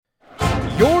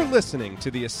You're listening to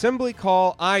the Assembly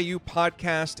Call IU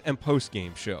podcast and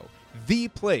postgame show, the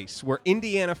place where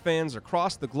Indiana fans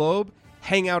across the globe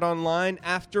hang out online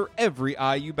after every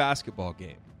IU basketball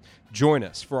game. Join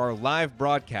us for our live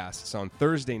broadcasts on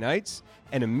Thursday nights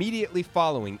and immediately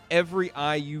following every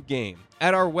IU game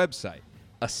at our website,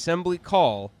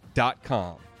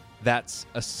 assemblycall.com. That's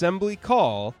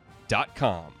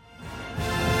assemblycall.com.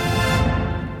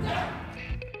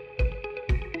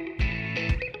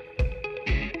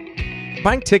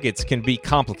 Buying tickets can be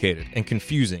complicated and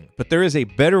confusing, but there is a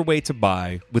better way to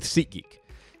buy with SeatGeek.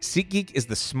 SeatGeek is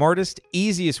the smartest,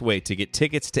 easiest way to get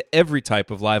tickets to every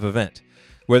type of live event.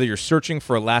 Whether you're searching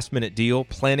for a last-minute deal,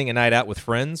 planning a night out with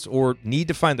friends, or need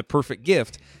to find the perfect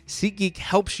gift, SeatGeek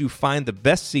helps you find the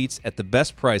best seats at the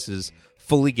best prices,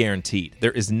 fully guaranteed.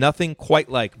 There is nothing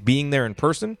quite like being there in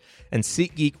person, and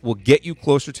SeatGeek will get you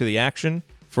closer to the action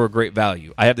for a great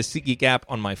value. I have the SeatGeek app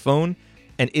on my phone,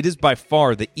 and it is by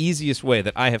far the easiest way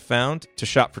that I have found to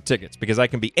shop for tickets because I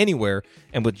can be anywhere,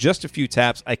 and with just a few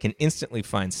taps, I can instantly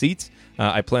find seats.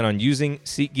 I plan on using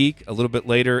SeatGeek a little bit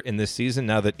later in this season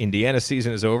now that Indiana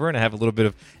season is over, and I have a little bit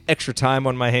of extra time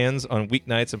on my hands on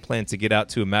weeknights and plan to get out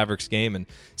to a Mavericks game and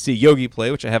see Yogi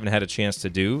play, which I haven't had a chance to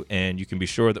do, and you can be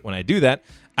sure that when I do that,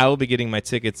 I will be getting my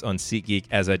tickets on SeatGeek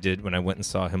as I did when I went and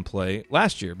saw him play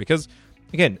last year because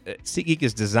again, SeatGeek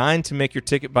is designed to make your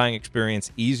ticket buying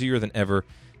experience easier than ever.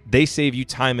 They save you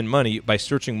time and money by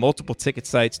searching multiple ticket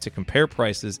sites to compare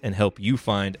prices and help you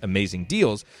find amazing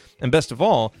deals. And best of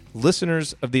all,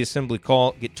 listeners of the Assembly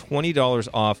Call get $20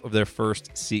 off of their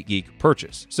first SeatGeek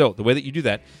purchase. So the way that you do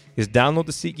that is download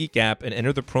the SeatGeek app and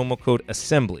enter the promo code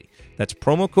ASSEMBLY. That's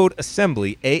promo code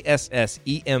ASSEMBLY,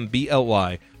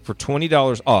 ASSEMBLY, for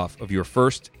 $20 off of your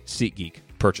first SeatGeek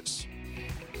purchase.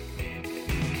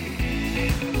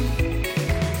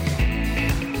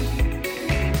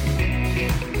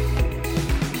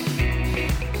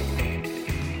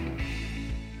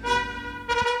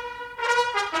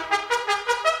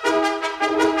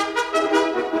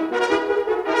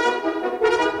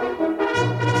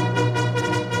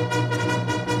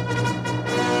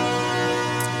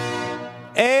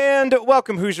 And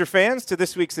welcome, Hoosier fans, to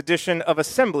this week's edition of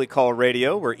Assembly Call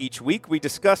Radio, where each week we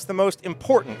discuss the most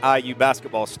important IU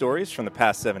basketball stories from the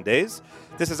past 7 days.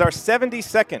 This is our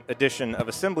 72nd edition of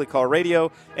Assembly Call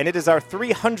Radio, and it is our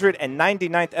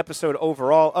 399th episode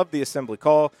overall of the Assembly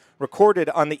Call, recorded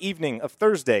on the evening of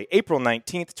Thursday, April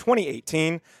 19th,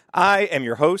 2018. I am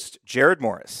your host, Jared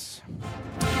Morris.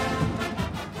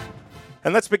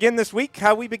 And let's begin this week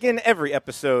how we begin every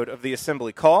episode of the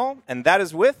Assembly Call, and that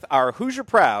is with our Hoosier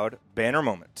Proud banner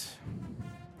moment.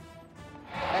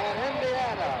 And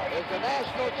Indiana is the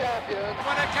national champion.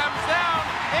 When it comes down,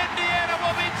 Indiana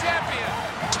will be champion.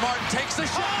 Martin takes the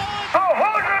shot. The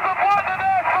Hoosiers have won the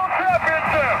national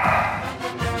championship.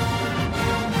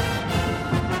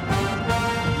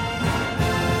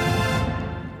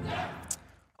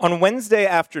 On Wednesday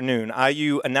afternoon,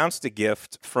 IU announced a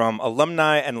gift from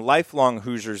alumni and lifelong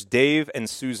Hoosiers Dave and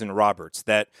Susan Roberts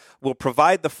that will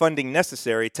provide the funding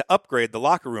necessary to upgrade the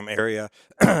locker room area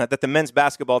that the men's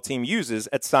basketball team uses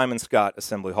at Simon Scott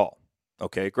Assembly Hall.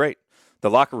 Okay, great. The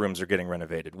locker rooms are getting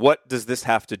renovated. What does this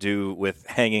have to do with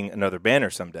hanging another banner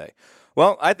someday?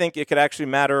 Well, I think it could actually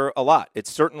matter a lot. It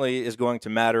certainly is going to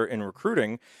matter in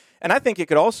recruiting. And I think it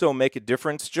could also make a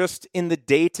difference just in the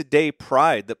day-to-day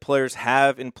pride that players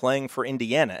have in playing for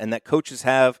Indiana and that coaches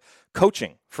have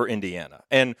coaching for Indiana.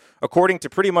 And according to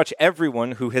pretty much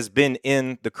everyone who has been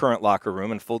in the current locker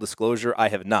room, and full disclosure, I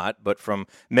have not, but from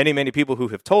many, many people who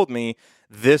have told me,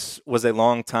 this was a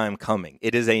long time coming.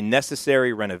 It is a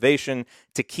necessary renovation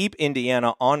to keep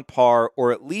Indiana on par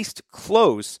or at least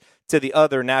close to the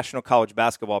other national college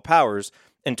basketball powers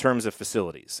in terms of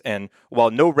facilities. And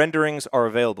while no renderings are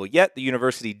available yet, the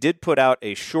university did put out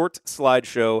a short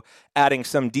slideshow adding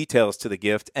some details to the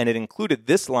gift, and it included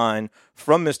this line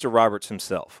from Mr. Roberts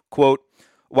himself. Quote,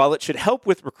 "While it should help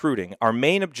with recruiting, our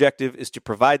main objective is to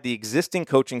provide the existing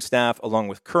coaching staff, along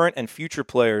with current and future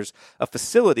players, a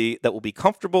facility that will be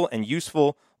comfortable and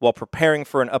useful while preparing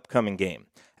for an upcoming game.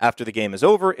 After the game is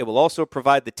over, it will also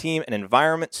provide the team an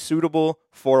environment suitable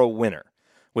for a winner.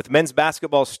 With men's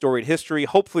basketball's storied history,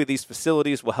 hopefully these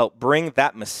facilities will help bring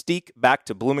that mystique back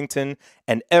to Bloomington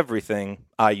and everything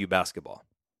IU basketball."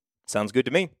 Sounds good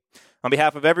to me. On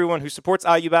behalf of everyone who supports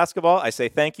IU basketball, I say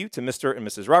thank you to Mr. and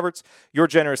Mrs. Roberts. Your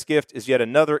generous gift is yet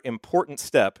another important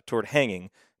step toward hanging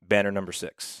banner number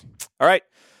 6. All right.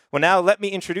 Well, now let me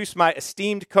introduce my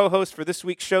esteemed co-host for this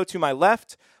week's show. To my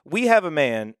left, we have a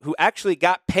man who actually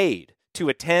got paid to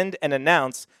attend and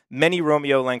announce many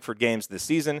Romeo Langford games this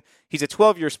season. He's a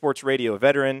 12-year sports radio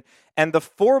veteran and the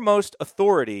foremost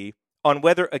authority on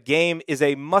whether a game is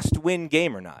a must-win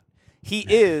game or not. He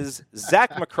is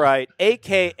Zach McCright,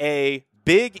 a.k.a.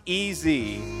 Big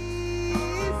Easy.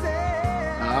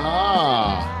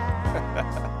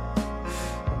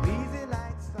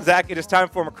 Zach, it is time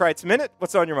for McCright's Minute.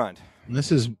 What's on your mind?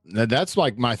 That's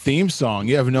like my theme song.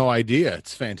 You have no idea.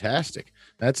 It's fantastic.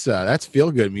 That's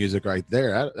feel-good music right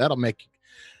there. That'll make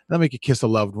you kiss a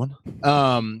loved one.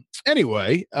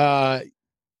 Anyway,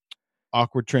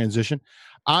 awkward transition.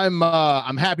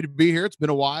 I'm happy to be here. It's been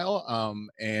a while.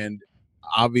 And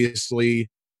obviously,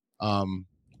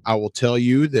 I will tell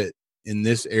you that in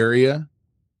this area,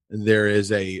 there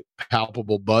is a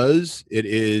palpable buzz. It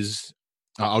is,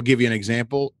 I'll give you an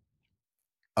example.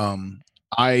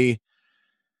 I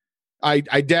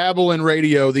dabble in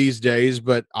radio these days,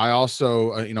 but I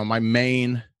also, my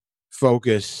main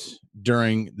focus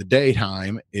during the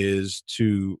daytime is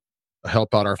to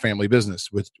help out our family business,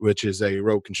 which is a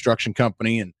road construction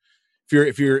company. And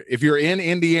if you're in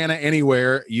Indiana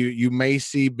anywhere, you may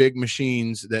see big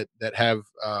machines that have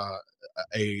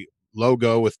a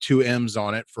logo with 2 M's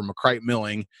on it for McCright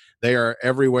Milling. They are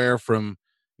everywhere from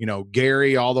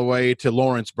Gary all the way to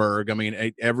Lawrenceburg. I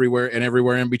mean, everywhere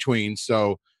in between.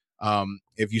 So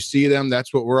if you see them,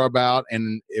 that's what we're about.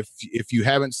 And if you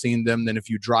haven't seen them, then if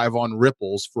you drive on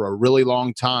ripples for a really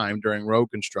long time during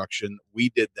road construction, we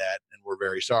did that, and we're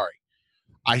very sorry.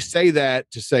 I say that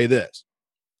to say this.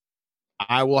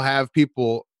 I will have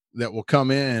people that will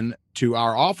come in to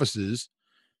our offices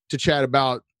to chat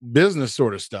about business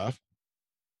sort of stuff,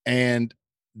 and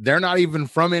they're not even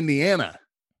from Indiana,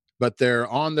 but they're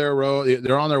on their road.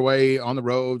 They're on their way on the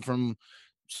road from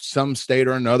some state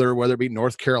or another, whether it be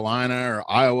North Carolina or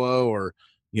Iowa or,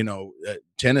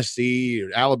 Tennessee or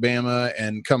Alabama,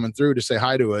 and coming through to say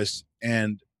hi to us.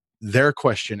 And their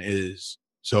question is,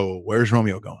 so where's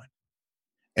Romeo going?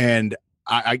 And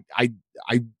I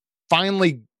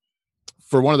finally,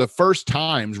 for one of the first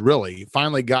times, really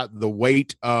finally got the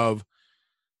weight of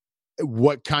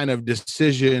what kind of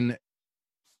decision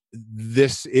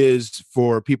this is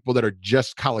for people that are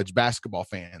just college basketball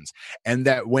fans, and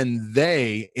that when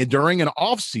they, during an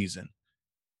off season,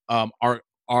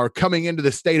 are coming into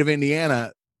the state of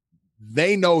Indiana,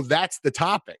 they know that's the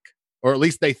topic, or at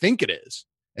least they think it is.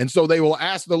 And so they will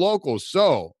ask the locals,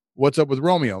 so what's up with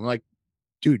Romeo? I'm like,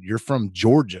 dude, you're from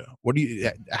Georgia.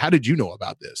 How did you know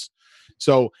about this?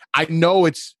 So I know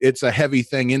it's a heavy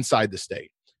thing inside the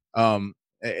state.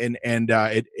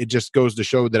 It just goes to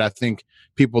show that I think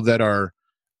people that are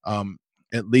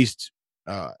at least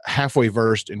halfway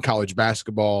versed in college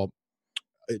basketball,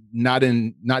 not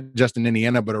just in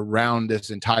Indiana, but around this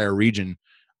entire region,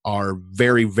 are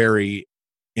very, very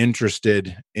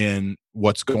interested in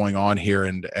what's going on here.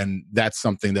 And that's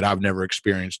something that I've never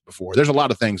experienced before. There's a lot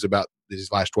of things about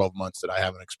these last 12 months that I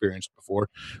haven't experienced before,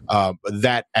 but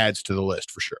that adds to the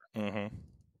list for sure. Mm-hmm.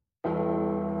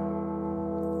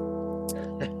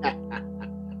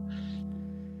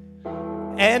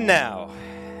 And now,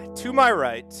 to my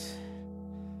right,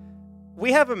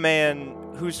 we have a man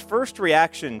whose first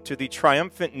reaction to the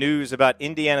triumphant news about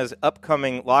Indiana's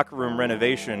upcoming locker room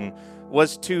renovation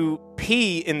was to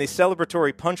pee in the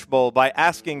celebratory punch bowl by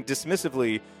asking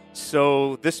dismissively,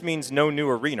 so this means no new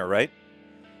arena, right?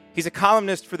 He's a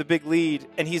columnist for The Big Lead,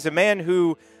 and he's a man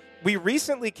who we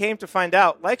recently came to find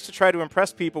out likes to try to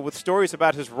impress people with stories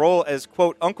about his role as,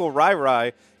 quote, Uncle Rai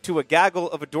Rai to a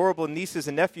gaggle of adorable nieces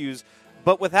and nephews,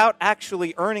 but without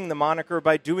actually earning the moniker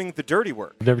by doing the dirty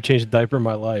work. I've never changed a diaper in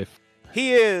my life.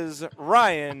 He is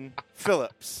Ryan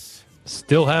Phillips.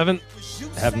 Still haven't.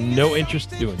 Have no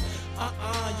interest in doing it.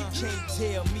 You can't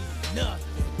tell me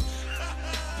nothing.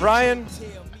 Ryan,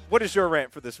 what is your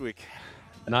rant for this week?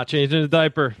 Not changing a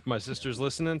diaper. My sister's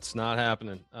listening. It's not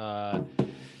happening.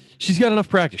 She's got enough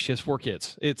practice. She has 4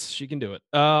 kids. She can do it.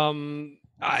 I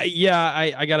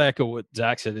got to echo what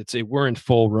Zach said. We're in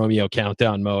full Romeo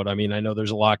countdown mode. I mean, I know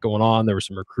there's a lot going on. There was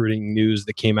some recruiting news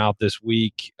that came out this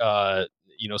week. Some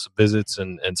visits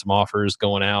and some offers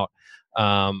going out.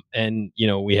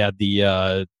 We had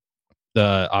the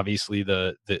obviously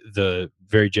the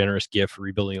very generous gift for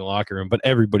rebuilding the locker room, but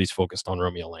everybody's focused on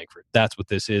Romeo Langford. That's what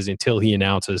this is until he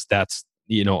announces that's,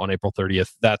 on April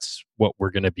 30th, that's what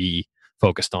we're going to be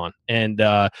focused on. And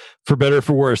for better or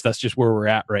for worse, that's just where we're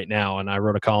at right now. And I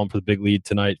wrote a column for The Big Lead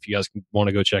tonight. If you guys want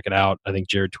to go check it out, I think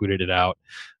Jared tweeted it out.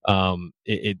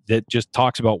 It just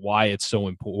talks about why it's so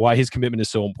important, why his commitment is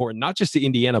so important, not just to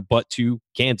Indiana, but to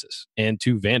Kansas and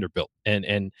to Vanderbilt,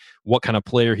 and what kind of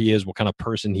player he is, what kind of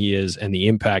person he is, and the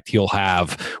impact he'll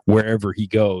have wherever he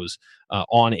goes,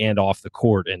 on and off the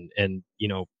court. And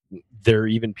there are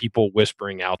even people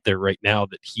whispering out there right now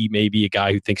that he may be a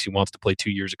guy who thinks he wants to play 2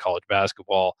 years of college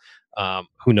basketball.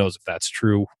 Who knows if that's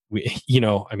true?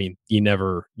 I mean, you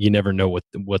never know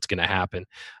what's going to happen.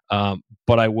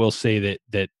 But I will say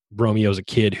that Romeo's a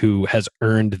kid who has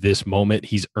earned this moment.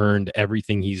 He's earned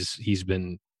everything he's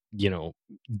been,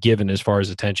 given as far as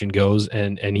attention goes,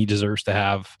 and he deserves to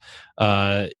have,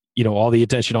 all the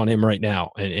attention on him right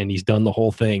now. And he's done the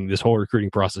whole thing, this whole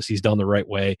recruiting process. He's done the right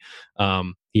way.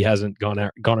 He hasn't gone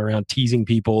around teasing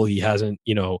people. He hasn't,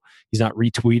 he's not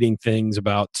retweeting things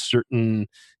about certain,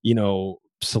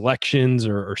 selections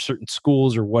or certain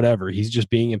schools or whatever. He's just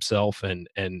being himself and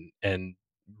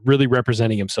really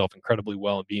representing himself incredibly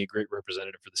well and being a great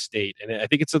representative for the state. And I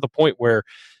think it's at the point where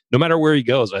no matter where he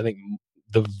goes, I think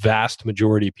the vast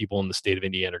majority of people in the state of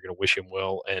Indiana are going to wish him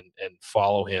well and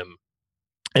follow him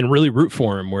and really root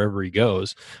for him wherever he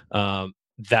goes.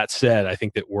 That said, I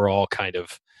think that we're all kind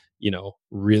of,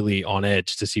 really on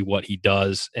edge to see what he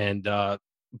does. And,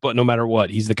 but no matter what,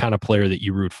 he's the kind of player that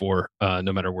you root for,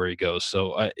 no matter where he goes.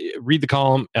 So read the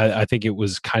column. I think it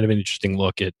was kind of an interesting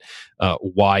look at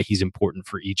why he's important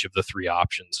for each of the three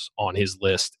options on his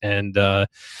list, and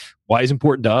why he's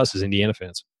important to us as Indiana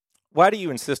fans. Why do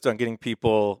you insist on getting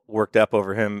people worked up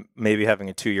over him maybe having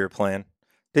a 2-year plan?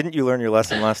 Didn't you learn your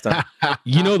lesson last time?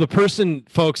 The person,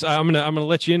 folks, I'm gonna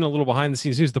let you in a little behind the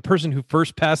scenes. Who's the person who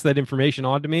first passed that information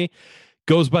on to me?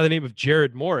 Goes by the name of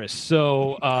Jared Morris.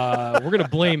 So we're going to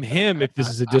blame him if this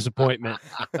is a disappointment.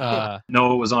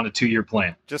 No, it was on a 2-year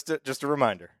plan. Just a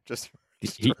reminder.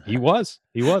 He was.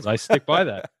 I stick by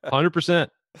that 100%.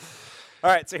 All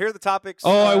right, so here are the topics.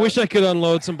 I wish I could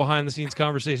unload some behind-the-scenes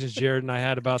conversations Jared and I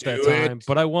had about that time,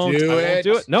 but I won't. I won't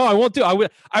do it. No, I won't do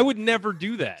it. I would never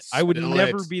do that. I would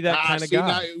never be that kind of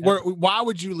guy. Why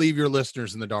would you leave your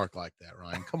listeners in the dark like that,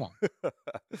 Ryan? Come on. All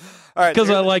right,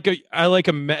 because I like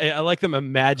them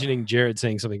imagining Jared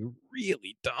saying something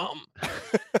really dumb.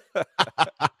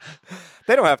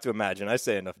 They don't have to imagine. I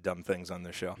say enough dumb things on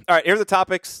this show. All right, here are the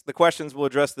topics, the questions we'll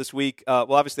address this week.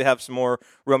 We'll obviously have some more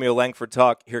Romeo Langford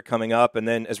talk here coming up, and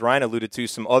then, as Ryan alluded to,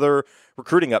 some other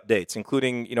recruiting updates,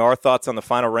 including our thoughts on the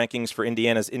final rankings for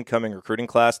Indiana's incoming recruiting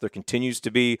class. There continues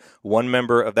to be one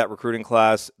member of that recruiting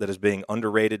class that is being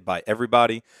underrated by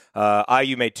everybody.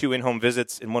 IU made 2 in-home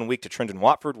visits in 1 week to Trendon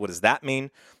Watford. What does that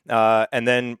mean? And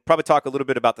then probably talk a little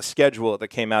bit about the schedule that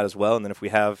came out as well. And then if we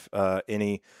have not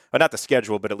the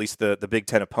schedule, but at least the Big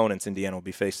Ten opponents Indiana will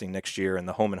be facing next year and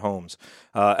the home and homes.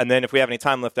 And then if we have any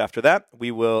time left after that,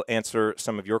 we will answer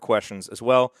some of your questions as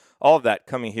well. All of that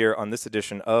coming here on this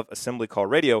edition of Assembly Call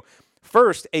Radio.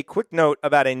 First, a quick note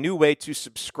about a new way to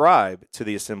subscribe to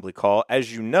the Assembly Call.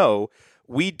 As you know,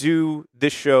 we do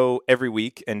this show every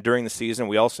week, and during the season,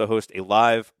 we also host a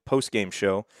live post-game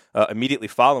show immediately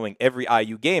following every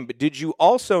IU game. But did you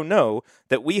also know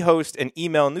that we host an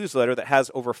email newsletter that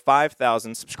has over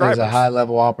 5,000 subscribers? There's a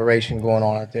high-level operation going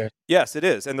on out there. Yes, it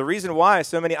is. And the reason why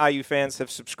so many IU fans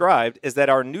have subscribed is that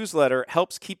our newsletter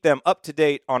helps keep them up to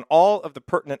date on all of the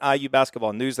pertinent IU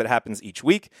basketball news that happens each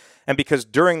week. And because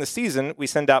during the season, we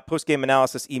send out post-game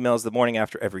analysis emails the morning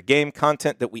after every game,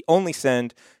 content that we only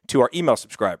send to our email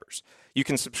subscribers. You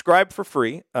can subscribe for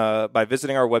free by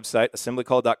visiting our website,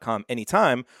 assemblycall.com,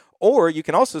 anytime, or you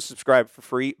can also subscribe for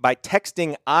free by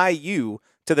texting IU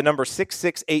to the number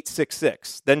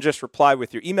 66866. Then just reply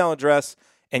with your email address,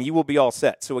 and you will be all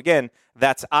set. So again,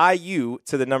 that's IU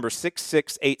to the number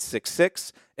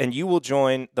 66866, and you will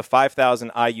join the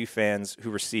 5,000 IU fans who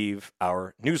receive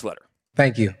our newsletter.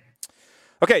 Thank you.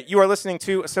 Okay, you are listening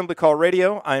to Assembly Call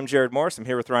Radio. I'm Jared Morris. I'm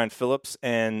here with Ryan Phillips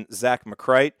and Zach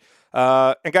McCright.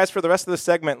 And guys, for the rest of the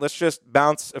segment, let's just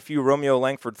bounce a few Romeo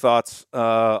Langford thoughts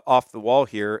off the wall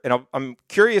here. And I'm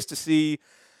curious to see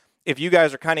if you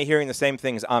guys are kind of hearing the same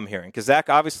things I'm hearing. Because Zach,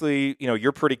 obviously,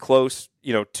 you're pretty close,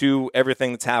 to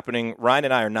everything that's happening. Ryan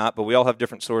and I are not, but we all have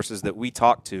different sources that we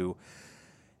talk to.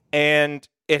 And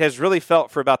it has really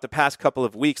felt for about the past couple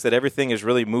of weeks that everything is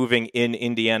really moving in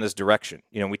Indiana's direction.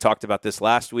 We talked about this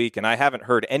last week, and I haven't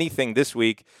heard anything this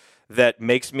week that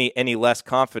makes me any less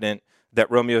confident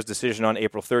that Romeo's decision on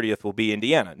April 30th will be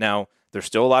Indiana. Now, there's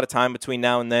still a lot of time between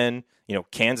now and then.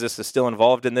 Kansas is still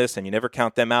involved in this, and you never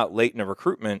count them out late in a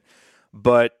recruitment.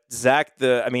 But, Zach,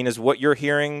 is what you're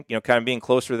hearing, kind of being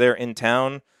closer there in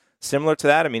town, similar to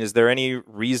that? Is there any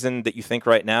reason that you think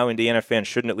right now Indiana fans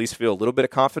shouldn't at least feel a little bit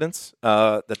of confidence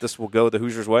that this will go the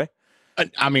Hoosiers' way?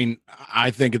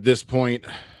 I think at this point,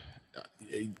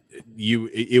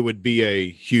 it would be a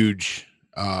huge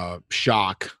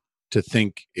shock to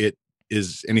think it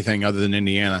is anything other than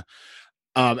Indiana.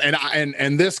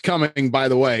 And this coming, by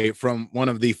the way, from one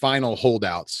of the final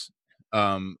holdouts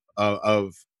of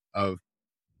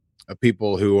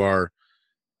people who are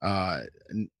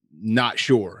not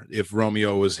sure if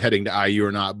Romeo was heading to IU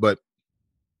or not. But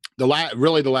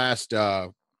the last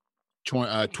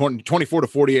 24 to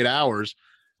 48 hours,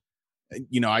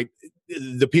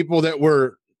 the people that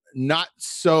were not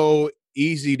so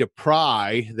easy to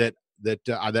pry that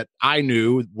I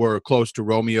knew were close to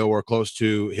Romeo or close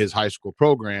to his high school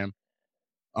program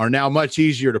are now much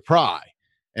easier to pry.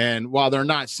 And while they're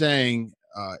not saying,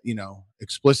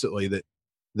 explicitly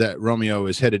that Romeo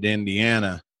is headed to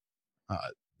Indiana,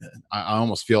 I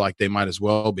almost feel like they might as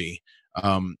well be.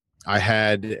 I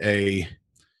had I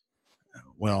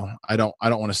don't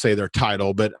want to say their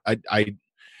title, but I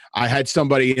had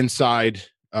somebody inside,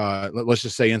 let's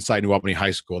just say inside New Albany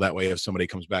High School. That way, if somebody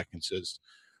comes back and says,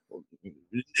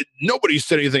 nobody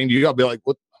said anything to you, I'll be like,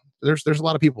 "What? There's a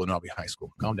lot of people in New Albany High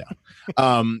School. Calm down."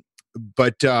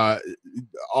 But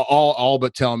all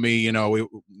but tell me,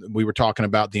 we were talking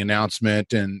about the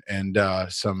announcement and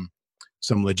some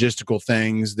logistical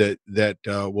things that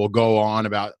will go on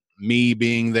about me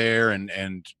being there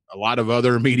and a lot of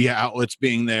other media outlets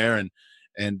being there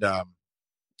and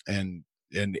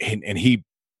he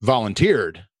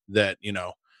volunteered that,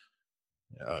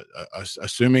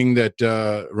 assuming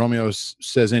that Romeo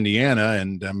says Indiana,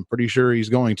 and I'm pretty sure he's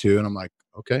going to, and I'm like,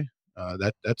 okay,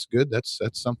 that's good. That's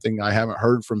something I haven't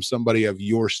heard from somebody of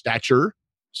your stature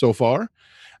so far.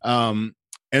 And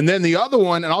then the other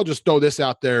one, and I'll just throw this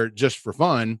out there just for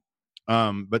fun,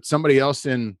 but somebody else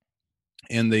in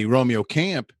the Romeo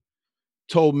camp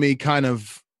told me kind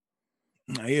of,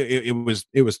 it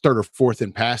was third or fourth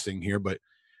in passing here, but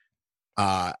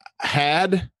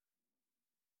had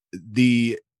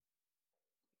the,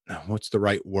 what's the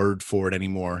right word for it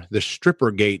anymore, the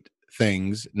Strippergate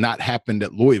things not happened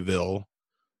at Louisville,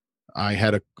 I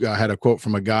had a quote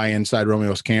from a guy inside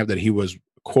Romeo's camp that he was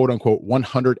quote unquote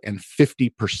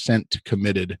 150%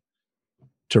 committed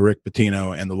to Rick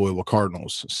Pitino and the Louisville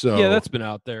Cardinals. So yeah, that's been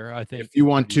out there. I think if you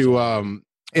want to,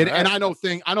 and I know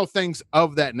things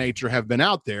of that nature have been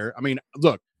out there. I mean,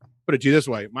 look, put it to you this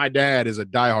way: my dad is a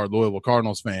diehard Louisville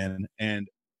Cardinals fan, and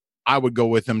I would go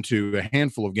with him to a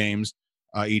handful of games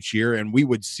each year, and we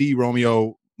would see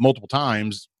Romeo multiple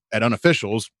times at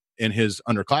unofficials in his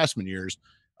underclassmen years.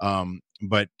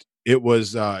 But it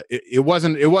was it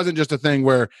wasn't just a thing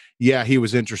where, yeah, he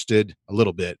was interested a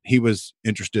little bit. He was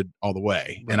interested all the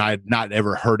way. Right. And I had not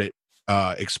ever heard it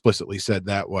explicitly said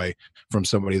that way from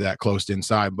somebody that close to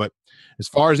inside. But as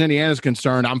far as Indiana is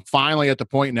concerned, I'm finally at the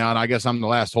point now, and I guess I'm the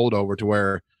last holdover to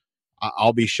where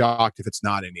I'll be shocked if it's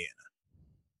not Indiana.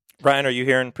 Brian, are you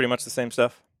hearing pretty much the same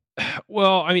stuff?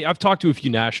 Well, I mean, I've talked to a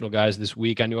few national guys this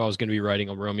week. I knew I was going to be writing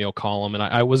a Romeo column, and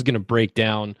I was going to break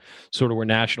down sort of where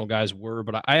national guys were,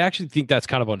 but I actually think that's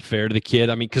kind of unfair to the kid.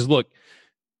 I mean, because look,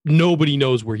 nobody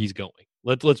knows where he's going.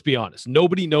 Let's be honest.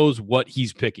 Nobody knows what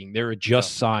he's picking. There are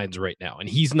just signs right now, and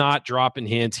he's not dropping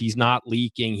hints. He's not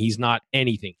leaking. He's not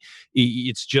anything.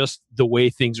 It's just the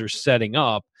way things are setting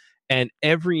up. And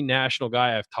every national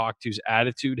guy I've talked to's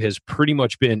attitude has pretty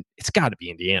much been, it's got to be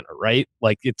Indiana, right?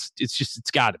 Like it's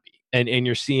got to be. And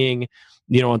you're seeing,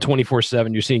 on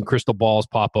 24/7, you're seeing crystal balls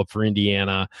pop up for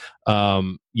Indiana,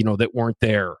 that weren't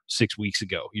there 6 weeks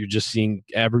ago. You're just seeing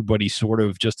everybody sort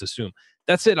of just assume.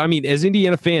 That's it. I mean, as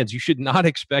Indiana fans, you should not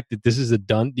expect that this is a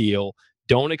done deal.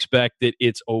 Don't expect that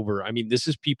it's over. I mean, this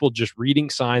is people just reading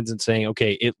signs and saying,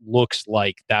 okay, it looks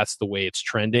like that's the way it's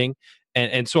trending.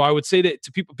 And so I would say that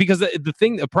to people, because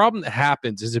the problem that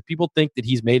happens is if people think that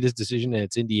he's made his decision and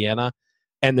it's Indiana,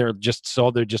 and they're just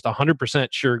 100%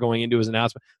 sure going into his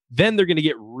announcement, then they're going to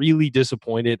get really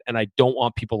disappointed. And I don't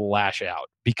want people to lash out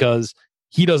because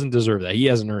he doesn't deserve that. He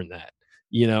hasn't earned that.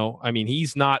 I mean,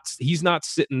 he's not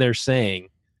sitting there saying,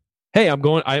 hey,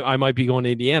 I might be going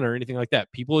to Indiana or anything like that.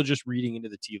 People are just reading into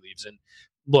the tea leaves. And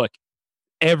look,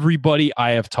 everybody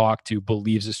I have talked to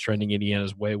believes it's trending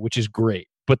Indiana's way, which is great.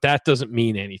 But that doesn't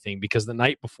mean anything because the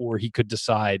night before he could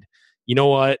decide, you know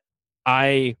what,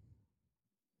 I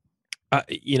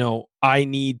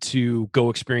need to go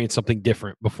experience something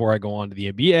different before I go on to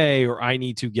the NBA, or I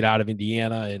need to get out of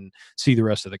Indiana and see the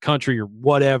rest of the country or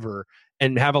whatever,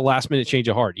 and have a last minute change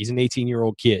of heart. He's an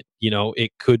 18-year-old kid.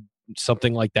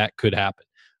 Something like that could happen.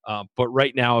 But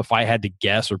right now, if I had to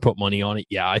guess or put money on it,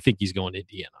 yeah, I think he's going to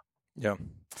Indiana. Yeah.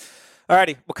 All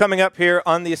righty. Well, coming up here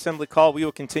on the Assembly Call, we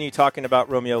will continue talking about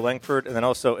Romeo Langford and then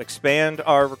also expand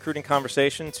our recruiting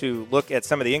conversation to look at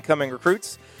some of the incoming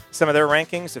recruits, some of their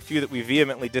rankings, a few that we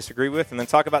vehemently disagree with, and then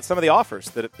talk about some of the offers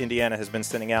that Indiana has been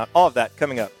sending out. All of that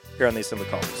coming up here on the Assembly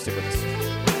Call. Stick with us.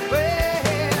 Well,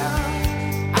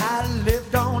 I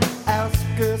lived on the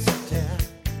outskirts of town.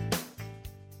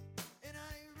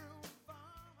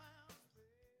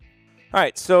 All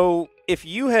right, so if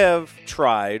you have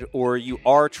tried or you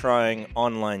are trying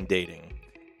online dating,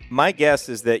 my guess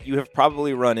is that you have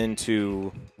probably run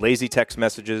into lazy text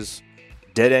messages,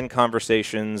 dead-end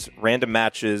conversations, random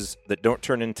matches that don't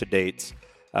turn into dates.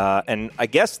 And I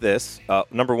guess this,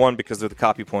 number one, because of the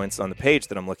copy points on the page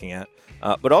that I'm looking at,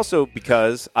 but also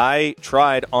because I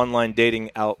tried online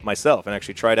dating out myself and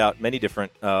actually tried out many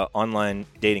different online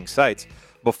dating sites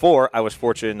before I was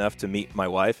fortunate enough to meet my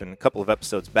wife. And a couple of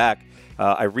episodes back,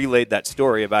 I relayed that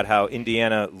story about how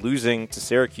Indiana losing to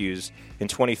Syracuse in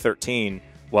 2013,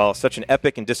 while such an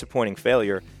epic and disappointing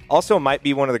failure, also might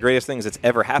be one of the greatest things that's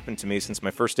ever happened to me since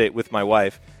my first date with my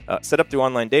wife, set up through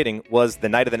online dating, was the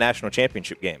night of the national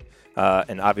championship game.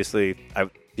 And obviously, I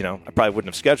probably wouldn't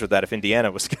have scheduled that if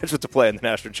Indiana was scheduled to play in the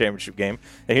national championship game.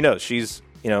 And who knows, she's,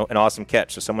 an awesome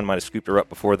catch, so someone might have scooped her up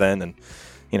before then, and,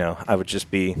 I would just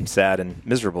be sad and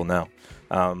miserable now.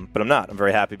 But I'm not. I'm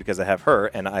very happy because I have her,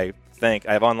 and I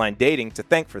have online dating to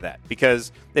thank for that,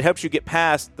 because it helps you get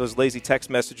past those lazy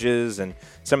text messages and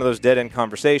some of those dead-end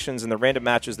conversations and the random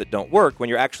matches that don't work when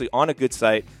you're actually on a good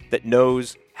site that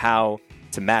knows how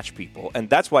to match people.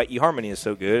 And that's why eHarmony is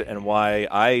so good and why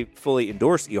I fully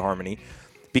endorse eHarmony,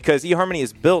 because eHarmony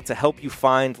is built to help you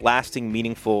find lasting,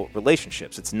 meaningful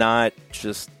relationships. It's not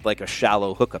just like a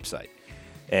shallow hookup site.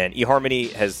 And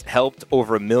eHarmony has helped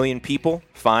over 1 million people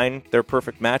find their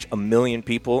perfect match, 1 million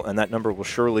people, and that number will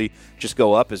surely just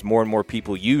go up as more and more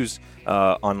people use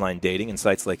online dating and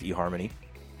sites like eHarmony.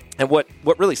 And what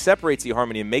really separates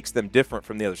eHarmony and makes them different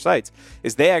from the other sites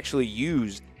is they actually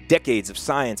use decades of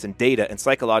science and data and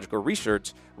psychological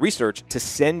research to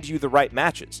send you the right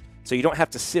matches. So you don't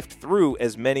have to sift through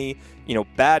as many,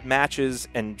 bad matches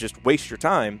and just waste your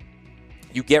time.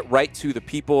 You get right to the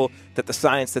people that the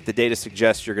science, that the data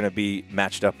suggests you're going to be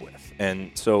matched up with. And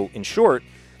so, in short,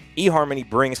 eHarmony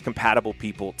brings compatible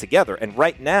people together. And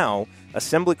right now,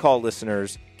 Assembly Call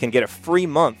listeners can get a free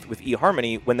month with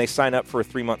eHarmony when they sign up for a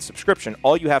 3-month subscription.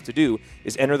 All you have to do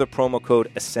is enter the promo code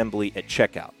ASSEMBLY at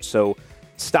checkout. So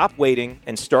stop waiting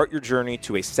and start your journey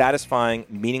to a satisfying,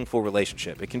 meaningful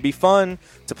relationship. It can be fun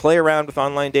to play around with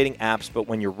online dating apps, but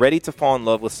when you're ready to fall in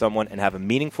love with someone and have a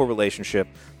meaningful relationship,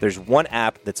 there's one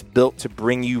app that's built to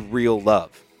bring you real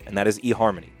love, and that is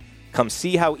eHarmony. Come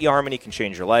see how eHarmony can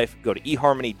change your life. Go to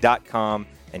eHarmony.com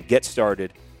and get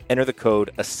started. Enter the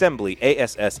code ASSEMBLY,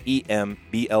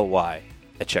 ASSEMBLY,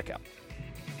 at checkout.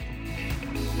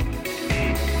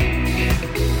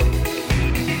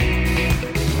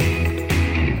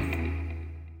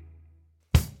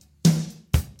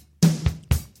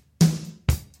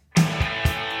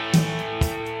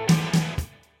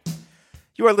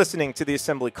 You are listening to the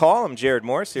Assembly Call. I'm Jared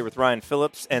Morris here with Ryan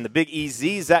Phillips and the Big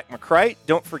EZ, Zach McCright.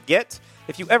 Don't forget,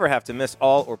 if you ever have to miss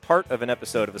all or part of an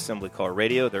episode of Assembly Call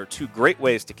Radio, there are 2 great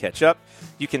ways to catch up.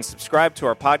 You can subscribe to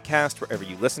our podcast wherever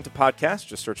you listen to podcasts.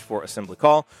 Just search for Assembly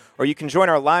Call. Or you can join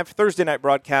our live Thursday night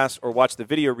broadcast or watch the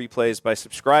video replays by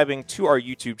subscribing to our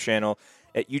YouTube channel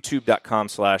at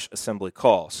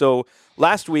youtube.com/assemblycall. So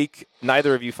last week,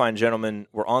 neither of you fine gentlemen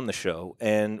were on the show,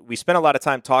 and we spent a lot of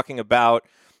time talking about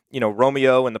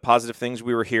Romeo and the positive things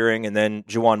we were hearing, and then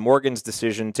Juwan Morgan's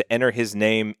decision to enter his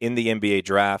name in the NBA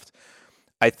draft.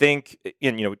 I think,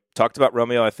 talked about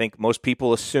Romeo. I think most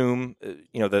people assume,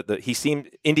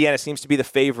 Indiana seems to be the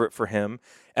favorite for him.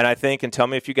 And I think, and tell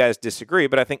me if you guys disagree,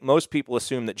 but I think most people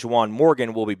assume that Juwan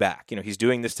Morgan will be back. He's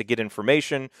doing this to get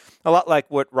information, a lot like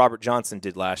what Robert Johnson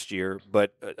did last year,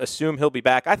 but assume he'll be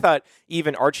back. I thought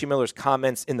even Archie Miller's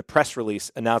comments in the press release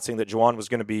announcing that Juwan was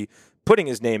going to be putting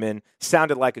his name in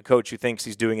sounded like a coach who thinks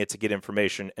he's doing it to get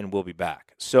information and will be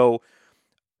back. So,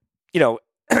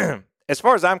 as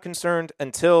far as I'm concerned,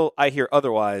 until I hear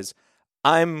otherwise,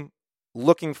 I'm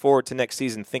looking forward to next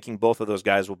season thinking both of those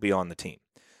guys will be on the team.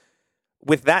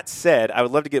 With that said, I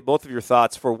would love to get both of your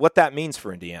thoughts for what that means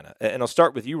for Indiana. And I'll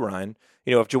start with you, Ryan.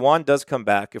 If Juwan does come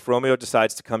back, if Romeo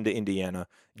decides to come to Indiana,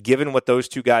 given what those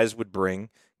 2 guys would bring,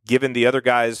 given the other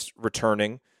guys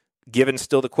returning, given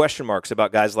still the question marks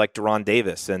about guys like Deron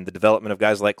Davis and the development of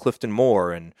guys like Clifton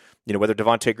Moore and whether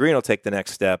Devontae Green will take the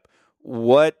next step,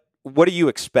 what do you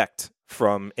expect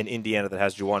from an Indiana that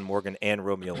has Juwan Morgan and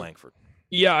Romeo Langford?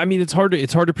 Yeah, I mean, it's hard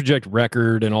to project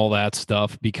record and all that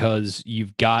stuff because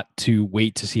you've got to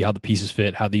wait to see how the pieces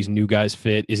fit, how these new guys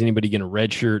fit. Is anybody going to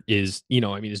redshirt? Is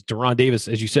Deron Davis,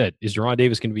 as you said, is Deron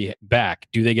Davis going to be back?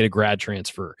 Do they get a grad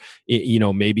transfer?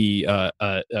 Maybe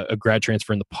a grad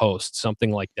transfer in the post,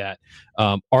 something like that.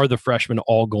 Are the freshmen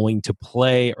all going to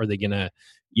play? Are they going to,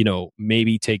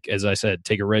 maybe take a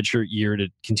redshirt year to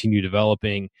continue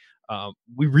developing?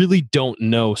 We really don't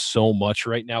know so much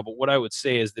right now, but what I would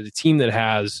say is that a team that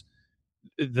has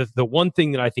the one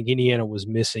thing that I think Indiana was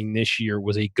missing this year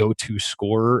was a go-to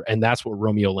scorer, and that's what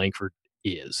Romeo Langford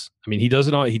is. I mean, he does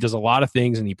it all. He does a lot of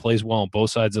things, and he plays well on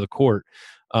both sides of the court.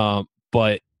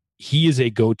 But he is a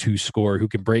go-to scorer who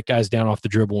can break guys down off the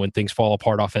dribble when things fall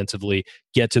apart offensively,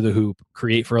 get to the hoop,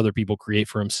 create for other people, create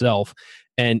for himself.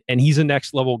 And he's a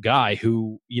next level guy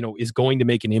who, is going to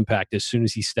make an impact as soon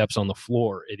as he steps on the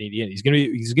floor at Indiana. He's going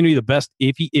to be the best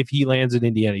if he lands in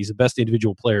Indiana. He's the best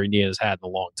individual player Indiana's had in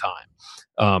a long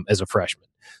time, as a freshman,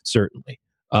 certainly.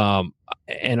 And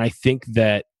I think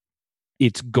that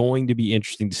it's going to be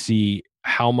interesting to see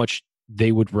how much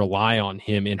they would rely on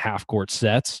him in half court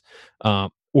sets,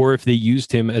 or if they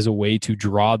used him as a way to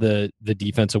draw the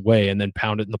defense away and then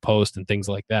pound it in the post and things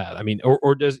like that. I mean,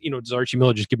 or does Archie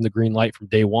Miller just give him the green light from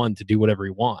day one to do whatever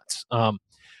he wants? I'm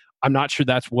not sure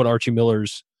that's what Archie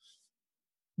Miller's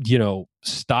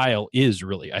style is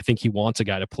really. I think he wants a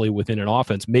guy to play within an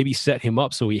offense, maybe set him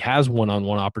up so he has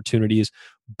one-on-one opportunities,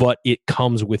 but it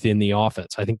comes within the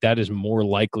offense. I think that is more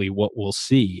likely what we'll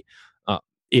see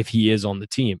if he is on the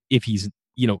team. If he's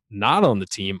not on the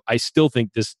team, I still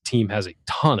think this team has a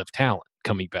ton of talent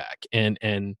coming back. And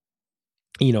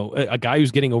a guy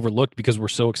who's getting overlooked because we're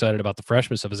so excited about the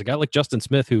freshman stuff is a guy like Justin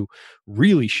Smith, who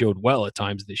really showed well at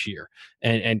times this year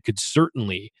and could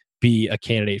certainly be a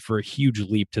candidate for a huge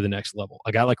leap to the next level.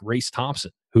 A guy like Race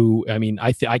Thompson, who, I mean,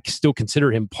 I still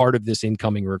consider him part of this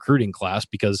incoming recruiting class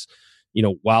because,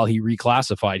 while he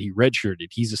reclassified, he redshirted.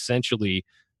 He's essentially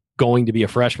going to be a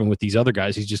freshman with these other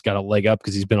guys. He's just got a leg up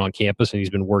because he's been on campus and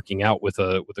he's been working out with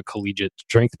a collegiate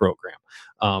strength program.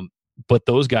 But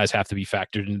those guys have to be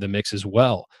factored into the mix as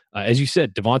well. As you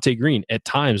said, Devontae Green at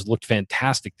times looked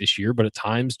fantastic this year, but at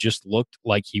times just looked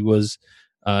like he was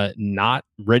not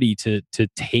ready to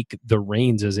take the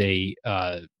reins as a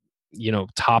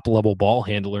top level ball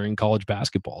handler in college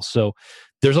basketball. So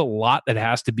there's a lot that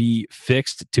has to be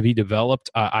fixed, to be developed.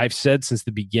 I've said since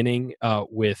the beginning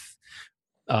with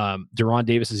Deron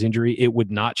Davis's injury, it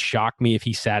would not shock me if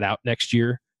he sat out next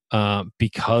year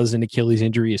because an Achilles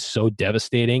injury is so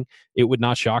devastating. It would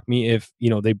not shock me if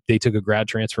they took a grad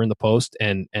transfer in the post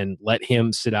and let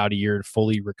him sit out a year to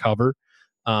fully recover.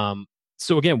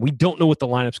 So again, we don't know what the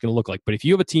lineup's going to look like. But if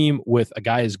you have a team with a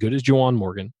guy as good as Juwan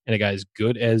Morgan and a guy as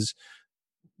good as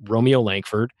Romeo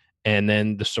Langford, and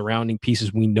then the surrounding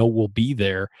pieces we know will be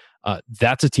there,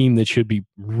 that's a team that should be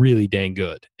really dang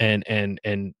good. And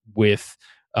with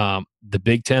the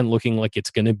Big Ten looking like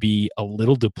it's going to be a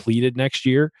little depleted next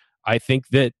year, I think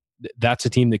that's a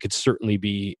team that could certainly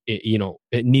be,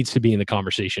 it needs to be in the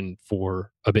conversation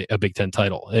for a Big Ten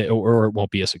title, or it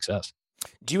won't be a success.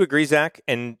 Do you agree, Zach?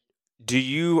 And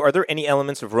are there any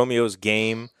elements of Romeo's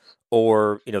game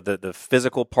or, the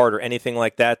physical part or anything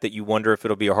like that you wonder if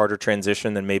it'll be a harder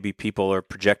transition than maybe people are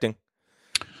projecting?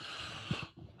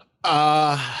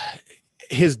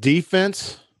 His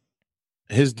defense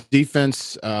is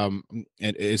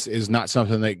not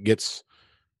something that gets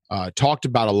talked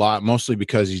about a lot, mostly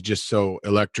because he's just so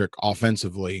electric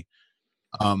offensively.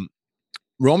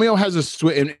 Romeo has a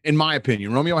switch, in my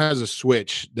opinion, Romeo has a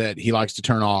switch that he likes to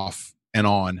turn off and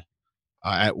on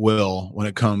at will when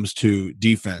it comes to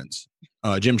defense.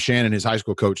 Jim Shannon, his high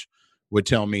school coach, would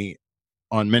tell me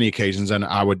on many occasions, and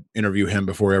I would interview him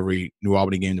before every New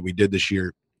Albany game that we did this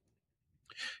year.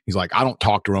 He's like, I don't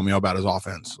talk to Romeo about his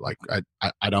offense. Like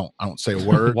I don't say a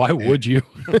word. Why would you?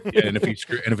 And if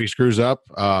he screws up,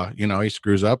 he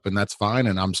screws up, and that's fine.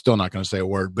 And I'm still not going to say a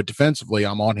word. But defensively,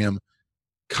 I'm on him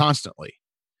constantly,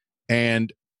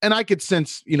 and I could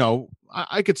sense,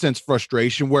 I could sense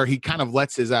frustration where he kind of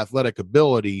lets his athletic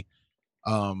ability,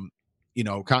 kind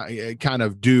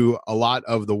of do a lot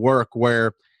of the work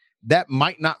where that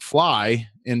might not fly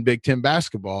in Big Ten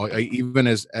basketball, even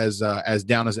as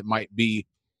down as it might be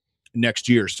next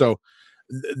year. So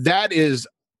that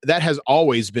has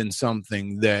always been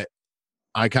something that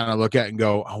I kind of look at and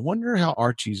go, I wonder how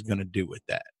Archie's going to do with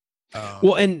that.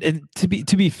 Well, and to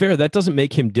be fair, that doesn't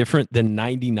make him different than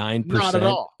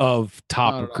 99% of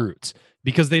top recruits,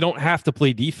 because they don't have to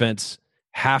play defense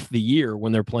half the year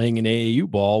when they're playing an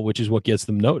AAU ball, which is what gets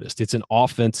them noticed. It's an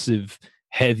offensive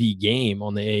heavy game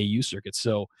on the AAU circuit.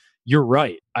 So you're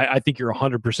right. I think you're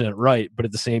 100% right. But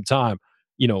at the same time,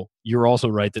 you're also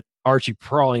right that Archie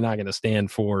probably not going to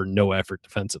stand for no effort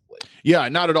defensively. Yeah,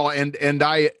 not at all. And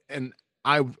I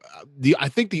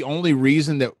think the only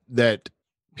reason that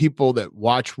people that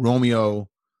watch Romeo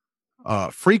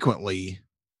frequently,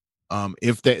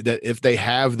 if they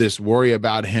have this worry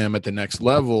about him at the next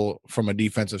level from a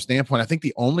defensive standpoint, I think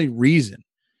the only reason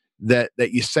that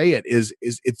you say it is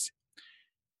it's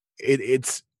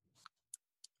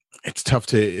tough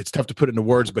to put into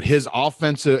words, but his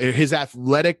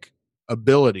athletic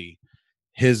ability,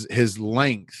 his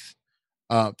length,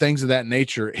 things of that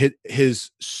nature.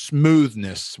 His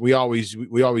smoothness, we always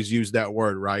use that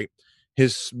word, right?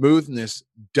 His smoothness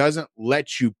doesn't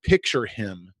let you picture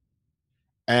him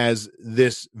as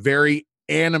this very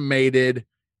animated,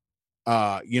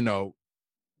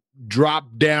 drop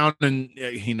down and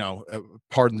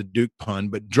pardon the Duke pun,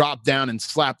 but drop down and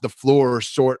slap the floor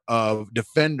sort of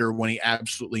defender when he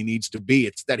absolutely needs to be.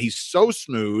 It's that he's so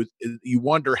smooth, you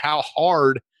wonder how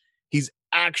hard he's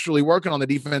actually working on the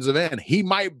defensive end. He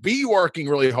might be working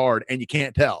really hard and you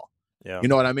can't tell. Yeah. You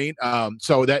know what I mean?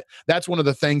 So that's one of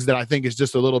the things that I think is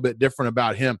just a little bit different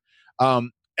about him.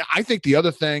 I think the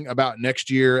other thing about next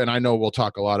year, and I know we'll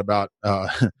talk a lot about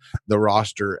the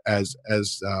roster as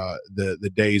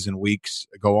the days and weeks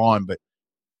go on, but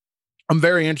I'm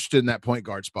very interested in that point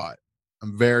guard spot.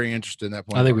 I'm very interested in that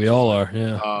point. I think guard we spot. all are.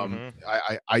 Yeah.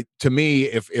 I to me,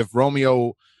 if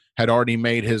Romeo had already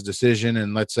made his decision,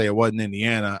 and let's say it wasn't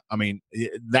Indiana, I mean,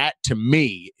 that to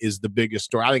me is the biggest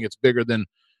story. I think it's bigger than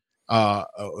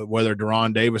whether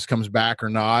Deron Davis comes back or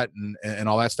not, and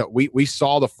all that stuff. We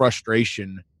saw the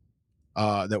frustration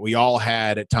that we all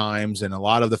had at times, and a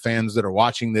lot of the fans that are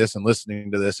watching this and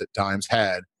listening to this at times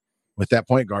had with that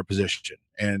point guard position.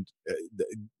 And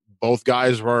if both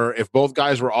guys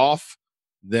were off,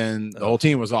 then the whole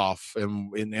team was off, and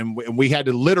we had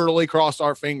to literally cross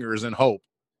our fingers and hope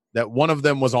that one of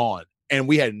them was on. And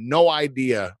we had no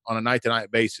idea on a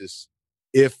night-to-night basis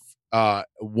if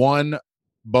one,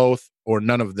 both, or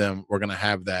none of them were going to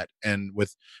have that. And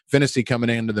with Finney coming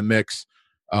into the mix,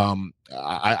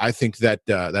 I think that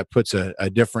that puts a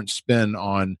different spin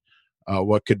on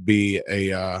what could be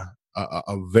a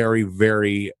very,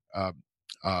 very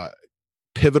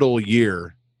pivotal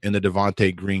year in the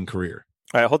Devontae Green career.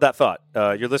 All right, hold that thought.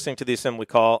 You're listening to the Assembly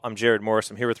Call. I'm Jared Morris.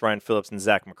 I'm here with Ryan Phillips and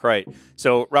Zach McCright.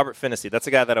 So Robert Finney, that's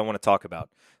a guy that I want to talk about.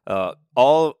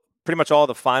 Pretty much all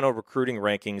the final recruiting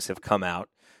rankings have come out.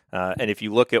 And if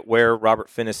you look at where Robert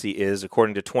Finney is,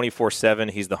 according to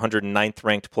 24/7, he's the 109th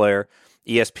ranked player.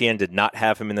 ESPN did not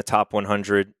have him in the top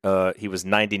 100. He was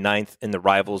 99th in the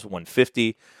Rivals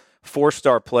 150.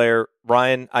 4-star player.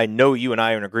 Ryan, I know you and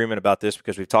I are in agreement about this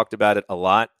because we've talked about it a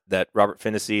lot, that Robert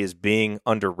Finney is being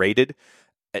underrated.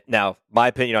 Now, my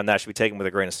opinion on that should be taken with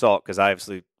a grain of salt because I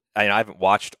haven't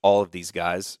watched all of these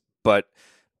guys, but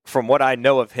from what I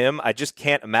know of him, I just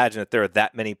can't imagine that there are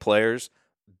that many players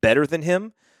better than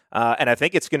him. And I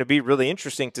think it's going to be really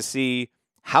interesting to see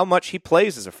how much he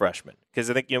plays as a freshman. Because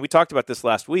I think, we talked about this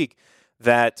last week,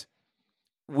 that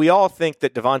we all think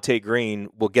that Devontae Green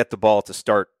will get the ball to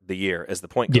start the year as the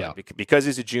point guard. Yeah. Because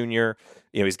he's a junior,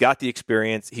 he's got the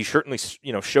experience. He certainly,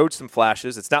 showed some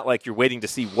flashes. It's not like you're waiting to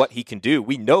see what he can do.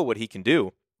 We know what he can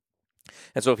do.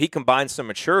 And so if he combines some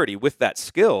maturity with that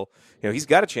skill, he's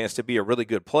got a chance to be a really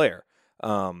good player.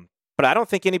 But I don't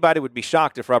think anybody would be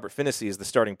shocked if Robert Finney is the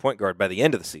starting point guard by the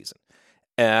end of the season.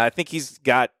 And I think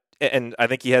I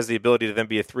think he has the ability to then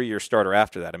be a 3-year starter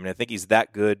after that. I mean, I think he's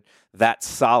that good, that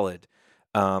solid.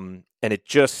 And it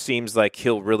just seems like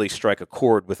he'll really strike a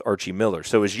chord with Archie Miller.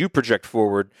 So as you project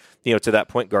forward, to that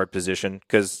point guard position,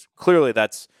 because clearly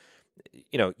that's,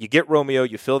 you get Romeo,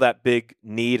 you fill that big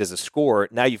need as a scorer.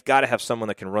 Now you've got to have someone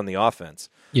that can run the offense.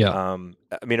 Yeah.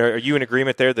 I mean, are you in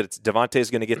agreement there that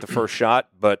Devontae's going to get the first shot,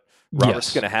 but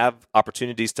Robert's going to have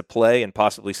opportunities to play and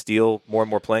possibly steal more and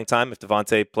more playing time if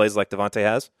Devontae plays like Devontae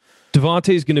has?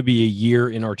 Devontae's going to be a year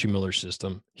in Archie Miller's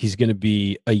system. He's going to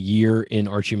be a year in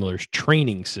Archie Miller's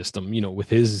training system, with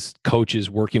his coaches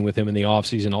working with him in the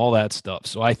offseason, all that stuff.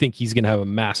 So I think he's going to have a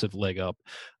massive leg up.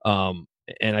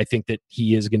 And I think that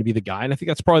he is going to be the guy. And I think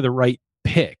that's probably the right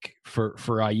pick for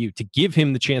IU to give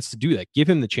him the chance to do that, give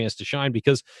him the chance to shine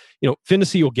because,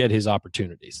 Finney will get his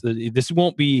opportunities. This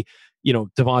won't be,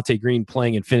 Devontae Green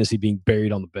playing and Finney being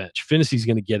buried on the bench. Finney's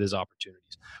going to get his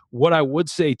opportunities. What I would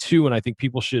say too, and I think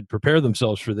people should prepare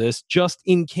themselves for this, just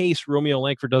in case Romeo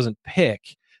Langford doesn't pick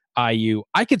IU,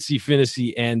 I could see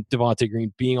Finney and Devontae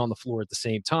Green being on the floor at the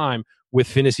same time, with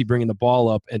Finney bringing the ball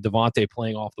up and Devontae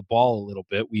playing off the ball a little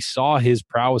bit. We saw his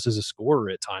prowess as a scorer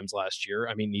at times last year.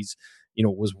 I mean, he's,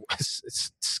 was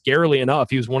scarily enough,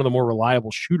 he was one of the more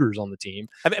reliable shooters on the team.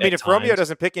 I mean, if Romeo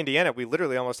doesn't pick Indiana, we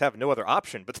literally almost have no other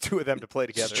option but the two of them to play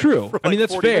together. It's true. I mean,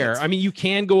 that's fair. Minutes. I mean, you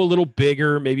can go a little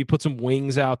bigger, maybe put some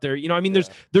wings out there.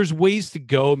 There's ways to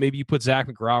go. Maybe you put Zach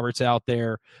McRoberts out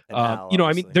there.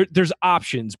 There's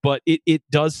options, but it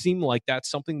does seem like that's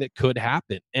something that could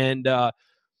happen. And,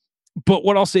 but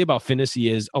what I'll say about Finney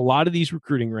is a lot of these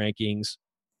recruiting rankings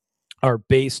are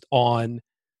based on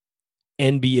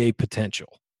NBA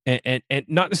potential and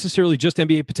not necessarily just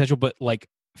NBA potential, but like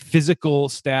physical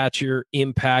stature,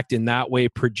 impact in that way,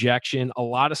 projection, a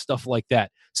lot of stuff like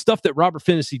that. stuff that Robert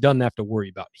Finney doesn't have to worry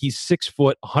about. He's 6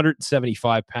 foot,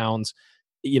 175 pounds.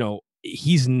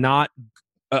 He's not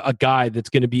a guy that's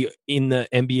going to be in the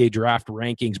NBA draft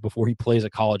rankings before he plays a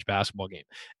college basketball game.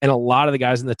 And a lot of the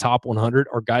guys in the top 100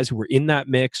 are guys who were in that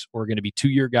mix or are going to be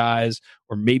 2-year guys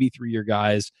or maybe 3-year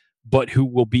guys, but who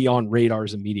will be on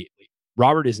radars immediately.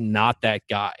 Robert is not that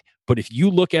guy. But if you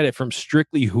look at it from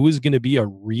strictly who is going to be a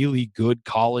really good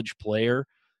college player,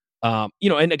 and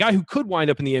a guy who could wind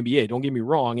up in the NBA, don't get me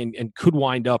wrong, and could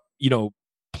wind up,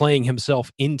 playing himself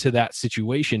into that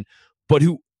situation, but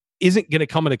who isn't going to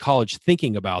come into college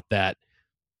thinking about that,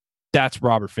 that's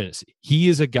Robert Finney. He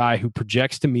is a guy who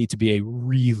projects to me to be a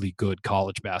really good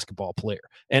college basketball player.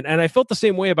 And I felt the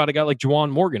same way about a guy like Juwan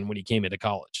Morgan when he came into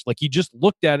college. Like, you just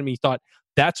looked at him, he thought,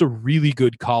 that's a really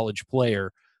good college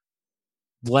player.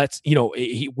 Let's,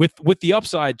 with the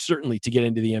upside certainly to get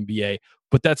into the NBA,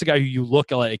 but that's a guy who you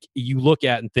look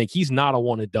at and think he's not a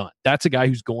one and done. That's a guy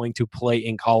who's going to play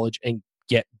in college and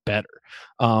get better.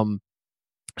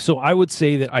 So I would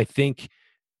say that I think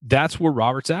that's where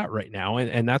Robert's at right now.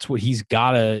 And that's what he's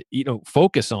got to,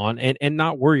 focus on and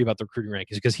not worry about the recruiting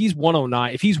rankings, because he's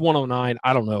 109. If he's 109,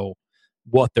 I don't know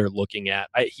what they're looking at.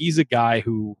 He's a guy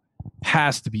who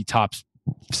has to be top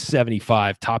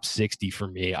 75, top 60 for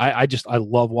me. I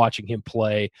love watching him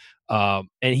play. And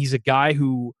he's a guy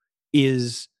who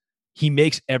he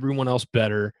makes everyone else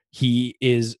better. He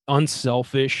is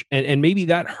unselfish, and maybe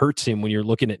that hurts him when you're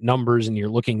looking at numbers and you're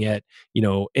looking at,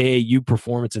 AAU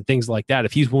performance and things like that.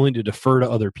 If he's willing to defer to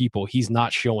other people, he's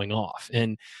not showing off.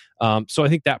 And so I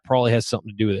think that probably has something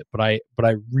to do with it. But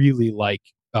I really like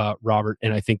Robert,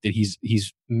 and I think that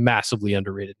he's massively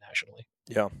underrated nationally.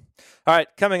 Yeah. All right,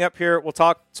 coming up here, we'll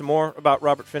talk some more about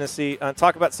Robert Finney,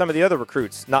 talk about some of the other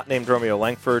recruits not named Romeo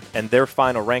Langford and their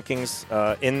final rankings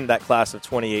in that class of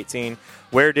 2018.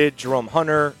 Where did Jerome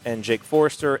Hunter and Jake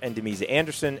Forrester and Demezy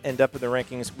Anderson end up in the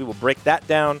rankings? We will break that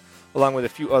down along with a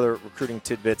few other recruiting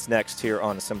tidbits next here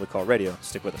on Assembly Call Radio.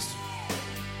 Stick with us.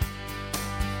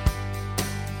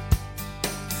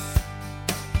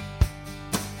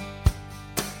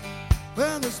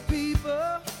 Well, there's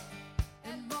people.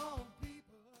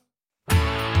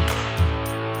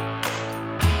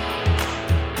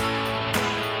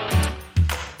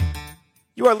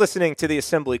 You are listening to the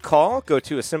Assembly Call. Go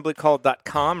to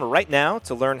assemblycall.com right now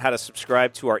to learn how to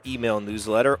subscribe to our email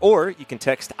newsletter, or you can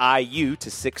text IU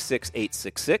to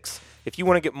 66866. If you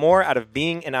want to get more out of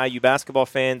being an IU basketball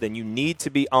fan, then you need to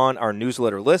be on our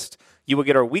newsletter list. You will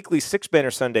get our weekly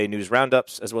 6-banner Sunday news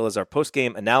roundups, as well as our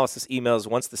post-game analysis emails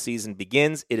once the season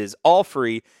begins. It is all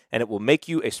free, and it will make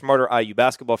you a smarter IU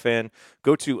basketball fan.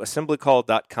 Go to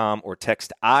assemblycall.com or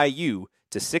text IU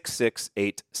to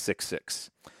 66866.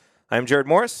 I'm Jared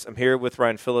Morris. I'm here with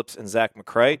Ryan Phillips and Zach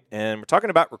McCright, and we're talking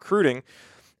about recruiting.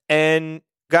 And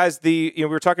guys, we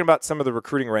were talking about some of the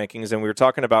recruiting rankings, and we were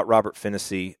talking about Robert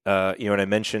Finney. And I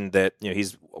mentioned that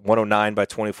he's 109 by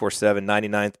 24/7,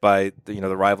 99th by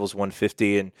the rivals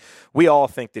 150, and we all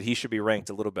think that he should be ranked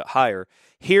a little bit higher.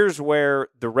 Here's where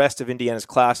the rest of Indiana's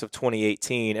class of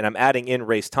 2018, and I'm adding in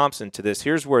Race Thompson to this.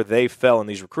 Here's where they fell in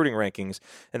these recruiting rankings,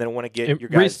 and then I want to get your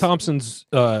guys. Race Thompson's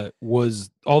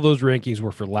was all those rankings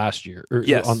were for last year, or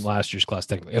yes, on last year's class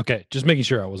technically. Okay, just making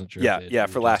sure I wasn't sure. Yeah,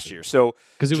 for last year. So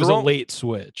because it was a late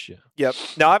switch. Yeah. Yep.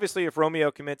 Now, obviously, if Romeo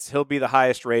commits, he'll be the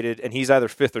highest rated, and he's either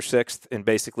 5th or 6th in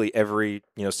basically every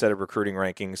set of recruiting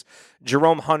rankings.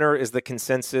 Jerome Hunter is the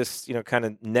consensus, kind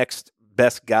of next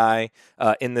best guy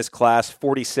in this class,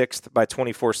 46th by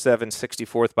 24/7,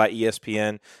 64th by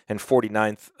ESPN, and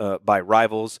 49th by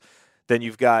Rivals. Then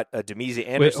you've got Demezy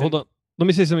Anderson. Wait, hold on. Let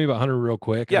me say something about Hunter real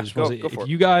quick. Yeah, go for it. If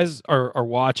you guys are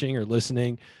watching or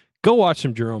listening, go watch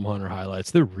some Jerome Hunter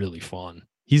highlights. They're really fun.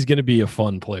 He's going to be a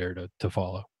fun player to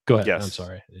follow. Go ahead. Yes. I'm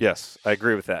sorry. Yes, I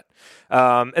agree with that.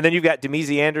 And then you've got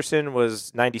Demezy Anderson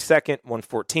was 92nd,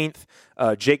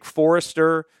 114th. Jake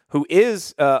Forrester, who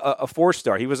is a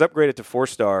 4-star. He was upgraded to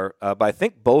 4-star by I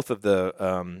think both of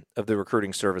the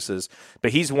recruiting services,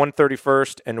 but he's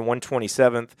 131st and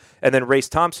 127th. And then Race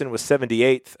Thompson was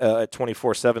 78th at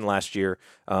 24/7 last year.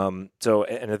 So,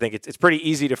 and I think it's pretty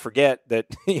easy to forget that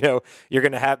you're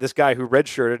going to have this guy who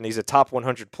redshirted and he's a top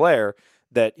 100 player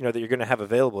that that you're going to have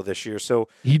available this year. So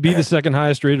he'd be the second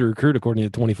highest rated recruit according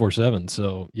to 24/7.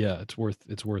 So yeah, it's worth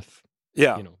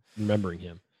remembering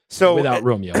him. So without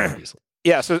Romeo, obviously.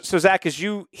 Yeah. So Zach, as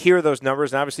you hear those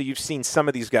numbers, and obviously you've seen some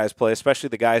of these guys play, especially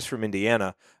the guys from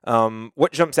Indiana.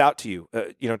 What jumps out to you,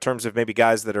 in terms of maybe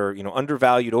guys that are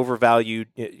undervalued, overvalued,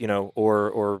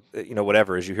 or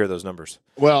whatever as you hear those numbers?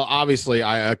 Well, obviously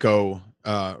I echo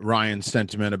Ryan's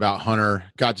sentiment about Hunter.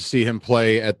 Got to see him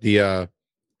play at the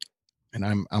and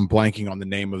I'm blanking on the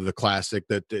name of the classic,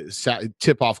 that the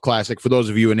tip-off classic for those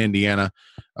of you in Indiana,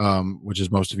 which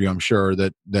is most of you, I'm sure,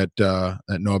 that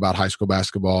know about high school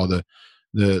basketball.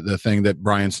 The thing that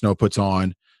Brian Snow puts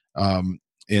on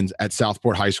at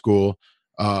Southport High School.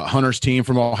 Hunter's team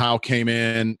from Ohio came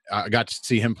in. I got to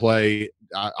see him play.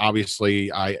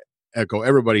 Obviously, I echo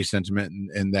everybody's sentiment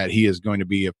in that he is going to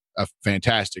be a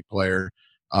fantastic player.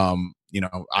 I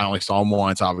only saw him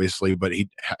once, obviously, but he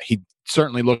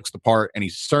certainly looks the part, and he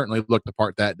certainly looked the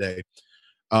part that day.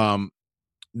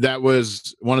 That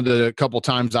was one of the couple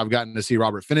times I've gotten to see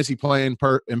Robert Finney play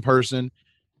in person,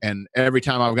 and every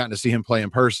time I've gotten to see him play in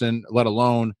person, let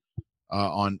alone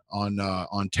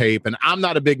on tape. And I'm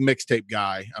not a big mixtape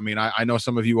guy. I mean, I know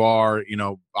some of you are.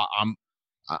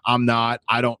 I'm not.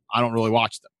 I don't really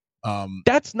watch them.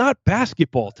 That's not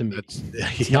basketball to me.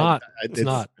 It's not.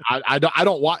 I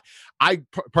don't watch. I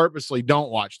purposely don't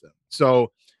watch them.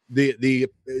 So the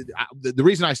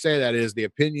reason I say that is the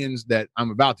opinions that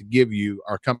I'm about to give you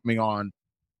are coming on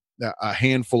a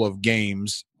handful of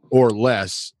games or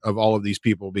less of all of these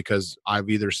people, because I've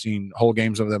either seen whole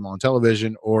games of them on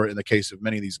television, or in the case of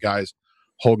many of these guys,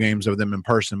 whole games of them in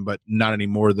person, but not any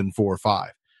more than 4 or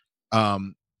 5.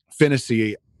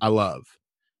 Finney, I love.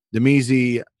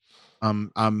 Demezy,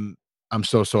 I'm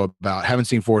so about. Haven't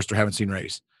seen Forrester, haven't seen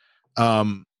Race.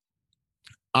 I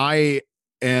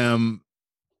am,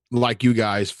 like you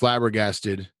guys,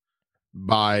 flabbergasted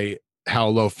by how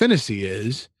low Finney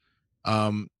is.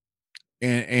 And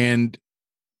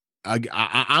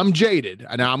I'm jaded.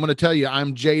 Now I'm going to tell you,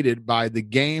 I'm jaded by the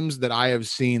games that I have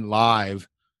seen live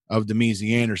of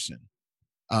Demezy Anderson.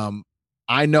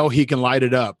 I know he can light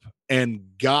it up,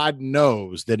 and God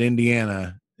knows that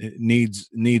Indiana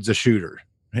needs a shooter,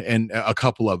 and a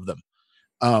couple of them.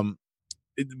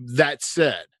 That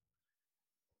said,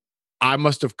 I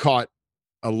must have caught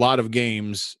a lot of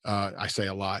games. I say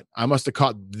a lot. I must have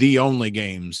caught the only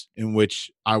games in which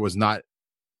I was not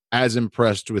as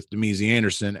impressed with Demezy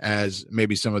Anderson as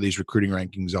maybe some of these recruiting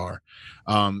rankings are.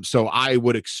 So I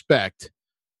would expect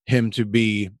him to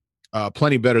be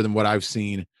plenty better than what I've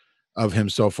seen of him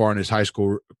so far in his high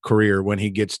school career when he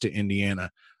gets to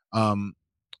Indiana.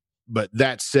 But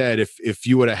that said, if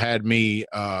you would have had me,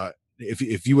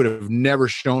 if you would have never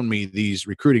shown me these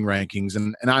recruiting rankings,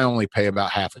 and I only pay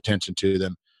about half attention to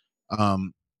them,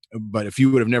 but if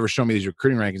you would have never shown me these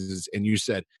recruiting rankings and you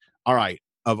said, all right,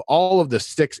 of all of the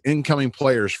 6 incoming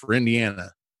players for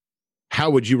Indiana,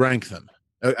 how would you rank them?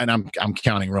 And I'm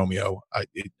counting Romeo.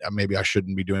 Maybe I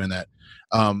shouldn't be doing that.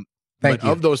 But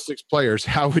of those 6 players,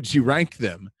 how would you rank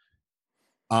them?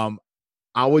 I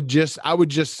would just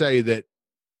say that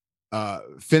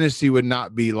Finney would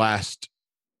not be last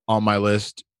on my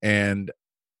list, and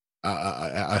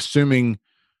assuming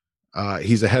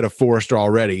he's ahead of Forrester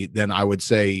already, then I would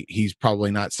say he's probably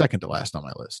not second to last on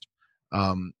my list.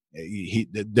 He's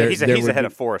ahead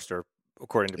of Forrester,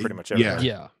 according to pretty much everyone.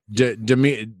 Yeah.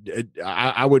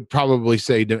 I would probably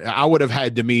say I would have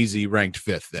had Demezy ranked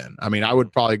 5th then. I mean, I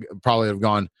would probably have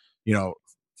gone, 5.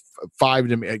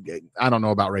 I don't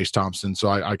know about Race Thompson, so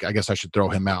I guess I should throw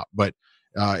him out. But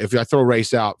if I throw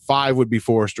Race out, 5 would be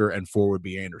Forrester and 4 would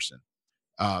be Anderson.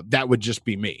 That would just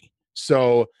be me.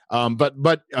 So,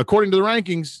 but according to the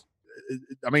rankings,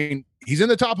 I mean, he's in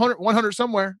the top 100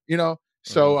 somewhere,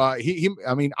 So I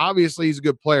mean, obviously he's a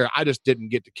good player. I just didn't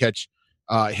get to catch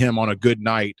him on a good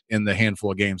night in the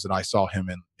handful of games that I saw him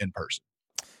in person.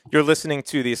 You're listening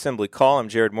to the Assembly Call. I'm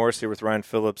Jared Morris here with Ryan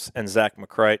Phillips and Zach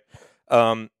McCright.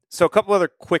 So a couple other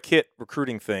quick hit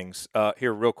recruiting things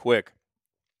here real quick.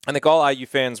 I think all IU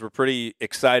fans were pretty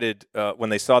excited when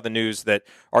they saw the news that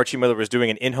Archie Miller was doing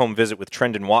an in-home visit with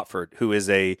Trendon Watford, who is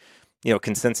a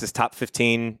consensus top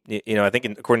 15, I think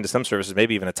according to some services,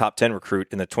 maybe even a top 10 recruit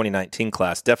in the 2019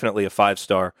 class. Definitely a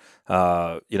 5-star,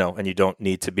 and you don't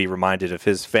need to be reminded of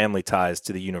his family ties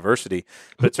to the university.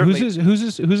 But who's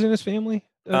in his family?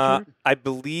 I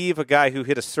believe a guy who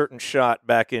hit a certain shot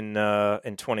back in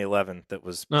 2011 that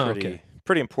was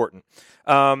pretty important.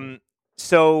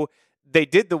 So they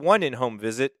did the one in-home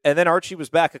visit, and then Archie was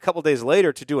back a couple days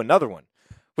later to do another one,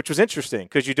 which was interesting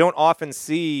because you don't often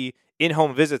see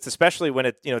in-home visits, especially when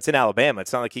it's in Alabama.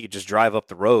 It's not like he could just drive up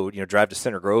the road, drive to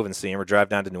Center Grove and see him, or drive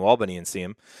down to New Albany and see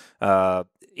him.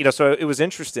 So it was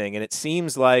interesting, and it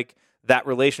seems like that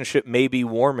relationship may be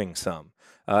warming some.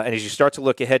 And as you start to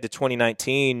look ahead to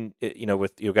 2019,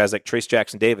 with guys like Trace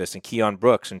Jackson Davis and Keon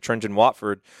Brooks and Trendon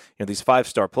Watford, these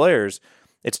 5-star players,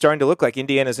 it's starting to look like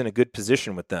Indiana's in a good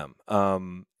position with them.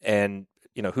 And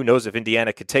who knows if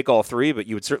Indiana could take all 3, but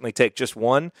you would certainly take just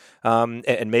one.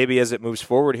 And maybe as it moves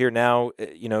forward here now,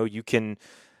 you can,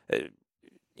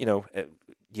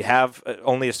 you have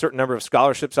only a certain number of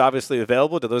scholarships obviously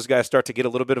available. Do those guys start to get a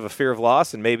little bit of a fear of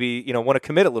loss and maybe, want to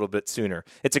commit a little bit sooner?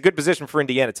 It's a good position for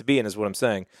Indiana to be in, is what I'm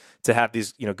saying, to have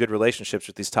these, good relationships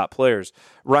with these top players.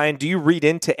 Ryan, do you read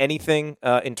into anything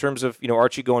in terms of,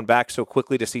 Archie going back so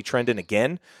quickly to see Trendon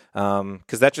again?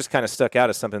 Because that just kind of stuck out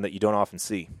as something that you don't often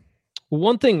see.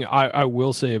 One thing I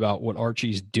will say about what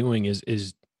Archie's doing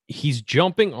is he's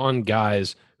jumping on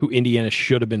guys who Indiana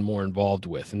should have been more involved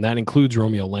with, and that includes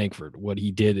Romeo Langford. What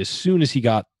he did as soon as he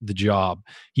got the job,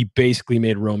 he basically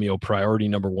made Romeo priority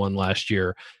number one last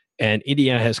year, and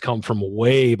Indiana has come from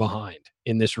way behind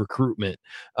in this recruitment.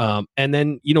 And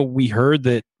then, we heard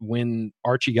that when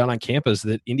Archie got on campus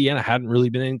that Indiana hadn't really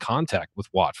been in contact with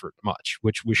Watford much,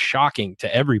 which was shocking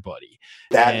to everybody.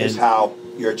 That is how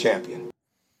you're a champion.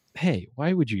 Hey,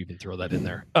 why would you even throw that in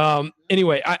there?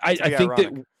 Anyway, I think ironic.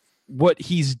 that what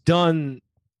he's done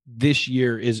this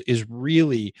year is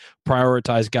really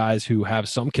prioritize guys who have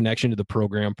some connection to the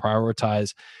program,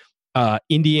 prioritize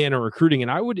Indiana recruiting.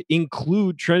 And I would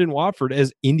include Trendon Watford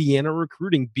as Indiana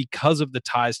recruiting because of the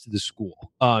ties to the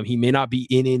school. He may not be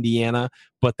in Indiana,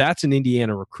 but that's an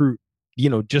Indiana recruit,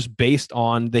 just based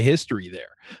on the history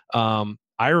there.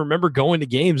 I remember going to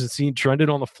games and seeing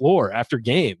Trendon on the floor after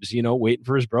games, waiting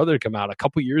for his brother to come out a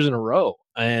couple years in a row.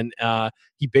 And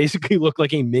he basically looked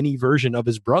like a mini version of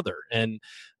his brother, and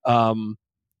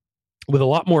with a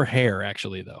lot more hair,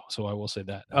 actually, though. So I will say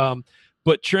that.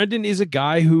 But Trendon is a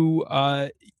guy who,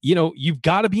 you've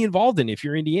got to be involved in if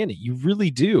you're Indiana. You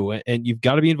really do. And you've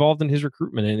got to be involved in his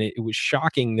recruitment. And it was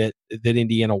shocking that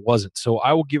Indiana wasn't. So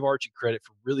I will give Archie credit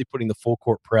for really putting the full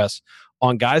court press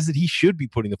on guys that he should be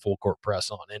putting the full court press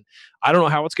on. And I don't know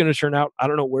how it's going to turn out. I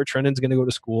don't know where Trendon's going to go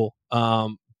to school.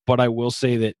 But I will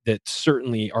say that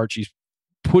certainly Archie's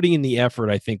putting in the effort,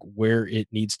 I think, where it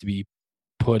needs to be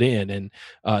put in, and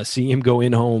seeing him go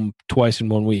in home twice in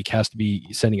 1 week has to be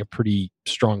sending a pretty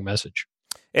strong message.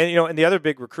 And, and the other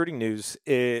big recruiting news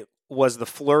was the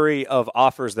flurry of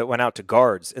offers that went out to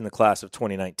guards in the class of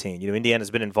 2019.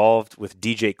 Indiana's been involved with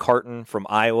DJ Carton from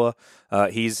Iowa.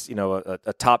 He's,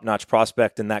 a top-notch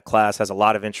prospect in that class, has a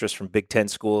lot of interest from Big Ten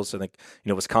schools. I think,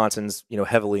 Wisconsin's,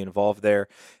 heavily involved there.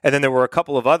 And then there were a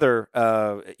couple of other,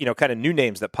 kind of new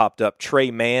names that popped up.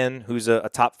 Trey Mann, who's a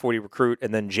top 40 recruit,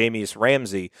 and then Jamius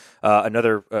Ramsey,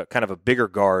 another kind of a bigger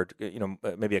guard,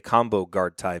 maybe a combo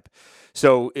guard type.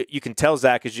 So you can tell,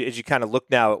 Zach, as you kind of look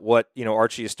now at what,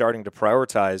 Archie is starting to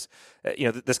prioritize,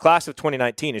 this class of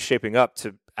 2019 is shaping up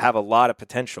to have a lot of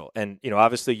potential. And,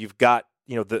 obviously you've got,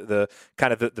 the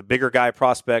kind of the bigger guy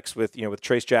prospects with, with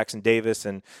Trace Jackson Davis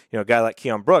and, a guy like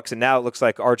Keon Brooks. And now it looks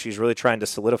like Archie's really trying to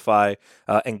solidify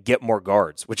and get more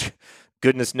guards, which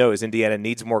goodness knows Indiana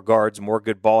needs more guards, more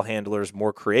good ball handlers,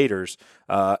 more creators.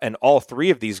 And all three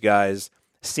of these guys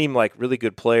seem like really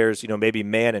good players, maybe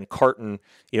Mann and Carton,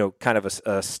 kind of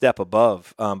a step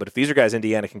above. But if these are guys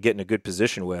Indiana can get in a good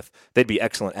position with, they'd be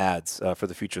excellent ads for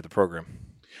the future of the program.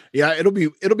 Yeah, it'll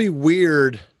be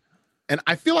weird. And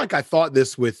I feel like I thought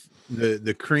this with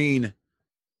the Crean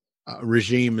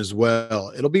regime as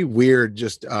well. It'll be weird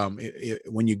just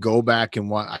when you go back and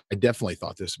watch. I definitely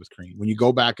thought this with Crean. When you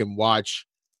go back and watch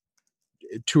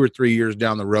 2 or 3 years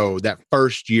down the road, that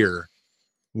first year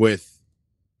with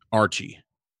Archie,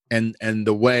 and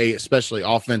the way, especially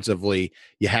offensively,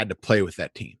 you had to play with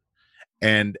that team,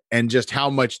 and just how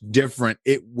much different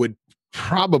it would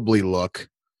probably look,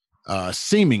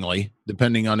 seemingly,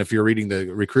 depending on if you're reading the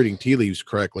recruiting tea leaves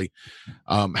correctly,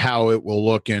 how it will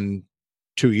look in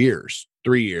 2 years,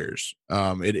 3 years.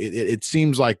 It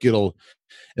seems like it'll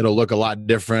look a lot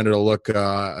different. It'll look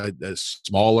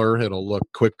smaller. It'll look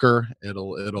quicker.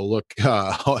 It'll look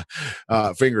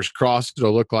fingers crossed.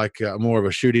 It'll look like more of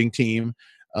a shooting team.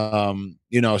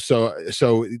 So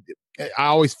I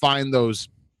always find those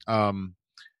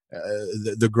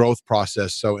the growth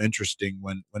process so interesting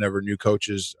whenever new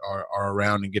coaches are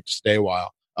around and get to stay a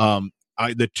while.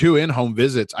 The 2 in-home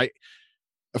visits,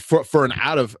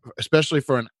 especially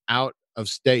for an out of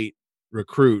state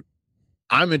recruit,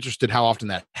 I'm interested how often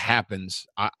that happens.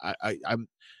 I'm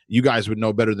you guys would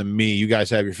know better than me. You guys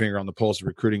have your finger on the pulse of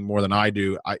recruiting more than I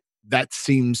do. That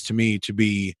seems to me to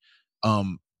be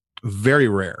very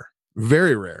rare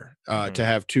to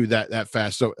have two that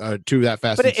fast. So two that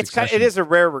fast. But it is a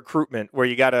rare recruitment where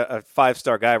you got a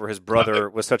 5-star guy where his brother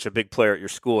was such a big player at your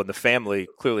school, and the family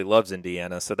clearly loves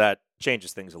Indiana, so that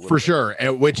changes things a little for bit. Sure.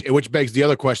 And which begs the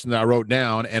other question that I wrote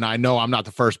down, and I know I'm not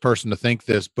the first person to think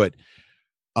this, but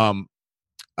of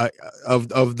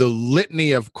the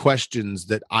litany of questions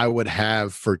that I would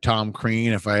have for Tom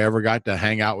Crean if I ever got to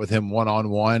hang out with him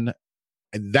one-on-one,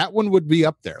 that one would be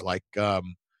up there. Like,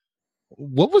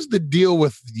 what was the deal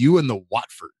with you and the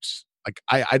Watfords? Like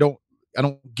I don't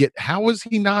get, how is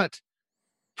he not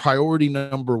priority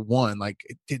number one? Like,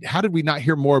 how did we not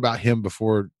hear more about him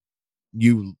before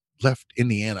you left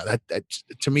Indiana? That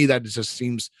to me, that just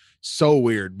seems so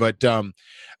weird. But yeah,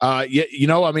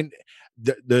 I mean,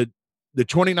 the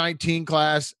 2019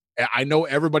 class, I know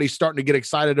everybody's starting to get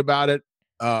excited about it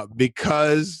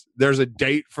because there's a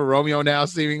date for Romeo now,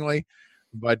 seemingly.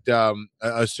 But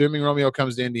assuming Romeo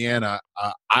comes to Indiana,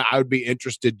 I would be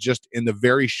interested just in the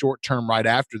very short term right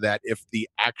after that, if the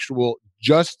actual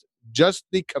just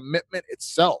the commitment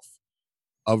itself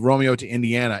of Romeo to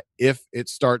Indiana, if it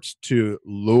starts to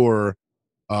lure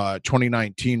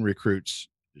 2019 recruits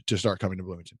to start coming to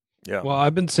Bloomington. Yeah. Well,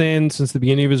 I've been saying since the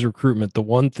beginning of his recruitment, the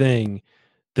one thing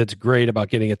that's great about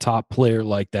getting a top player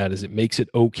like that is it makes it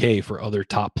okay for other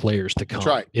top players to come. That's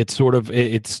right. It sort of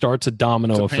it starts a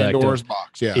domino effect. Pandora's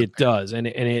box. Yeah, it does, and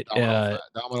it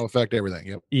domino effect everything.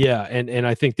 Yep. Yeah, and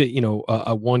I think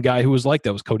that one guy who was like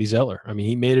that was Cody Zeller. I mean,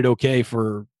 he made it okay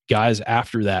for guys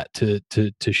after that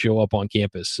to show up on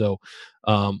campus. So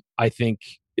I think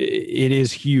it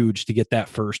is huge to get that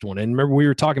first one. And remember, we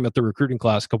were talking about the recruiting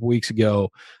class a couple weeks ago.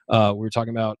 We were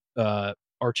talking about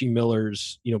Archie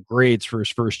Miller's grades for his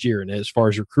first year, and as far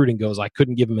as recruiting goes, I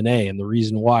couldn't give him an A, and the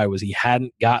reason why was he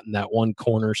hadn't gotten that one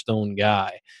cornerstone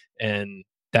guy, and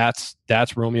that's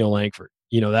Romeo Langford.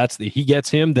 He gets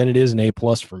him, then it is an A+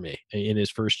 for me in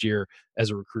his first year as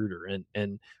a recruiter.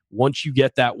 And once you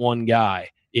get that one guy,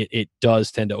 it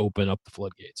does tend to open up the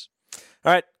floodgates.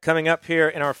 All right, coming up here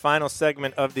in our final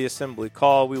segment of the Assembly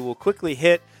Call, we will quickly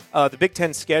hit the Big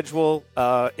Ten schedule.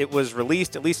 It was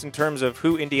released, at least in terms of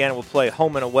who Indiana will play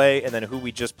home and away, and then who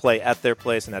we just play at their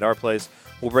place and at our place.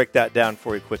 We'll break that down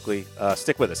for you quickly.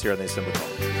 Stick with us here on the Assembly Call.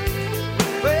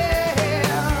 Well,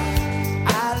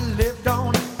 I lived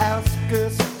on the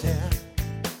outskirts of town.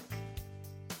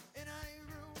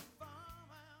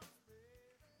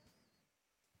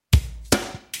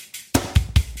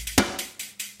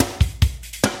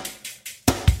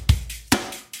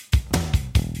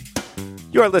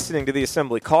 You are listening to the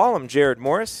Assembly Call. I'm Jared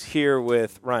Morris here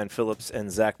with Ryan Phillips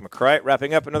and Zach McCright,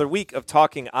 wrapping up another week of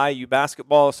talking IU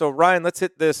basketball. So, Ryan, let's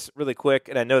hit this really quick,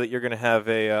 and I know that you're going to have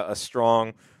a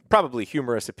strong, probably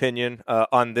humorous opinion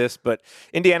on this, but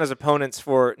Indiana's opponents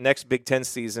for next Big Ten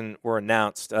season were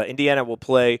announced. Indiana will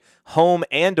play home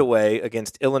and away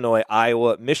against Illinois,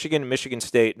 Iowa, Michigan, Michigan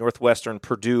State, Northwestern,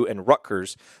 Purdue, and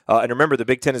Rutgers. And remember, the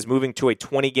Big Ten is moving to a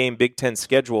 20-game Big Ten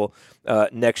schedule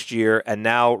next year, and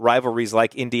now rivalries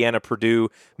like Indiana, Purdue,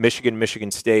 Michigan,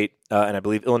 Michigan State, and I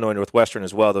believe Illinois, Northwestern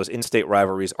as well, those in-state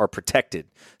rivalries are protected.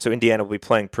 So Indiana will be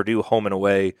playing Purdue home and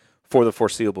away for the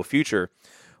foreseeable future.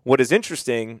 What is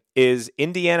interesting is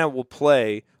Indiana will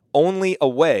play only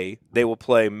away. They will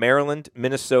play Maryland,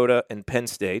 Minnesota, and Penn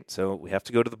State, so we have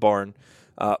to go to the barn.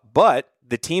 But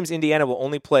the teams Indiana will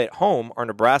only play at home are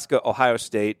Nebraska, Ohio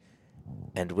State,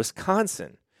 and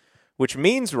Wisconsin, which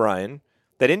means, Ryan,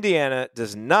 that Indiana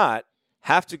does not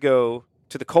have to go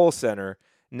to the Kohl Center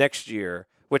next year,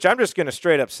 which I'm just going to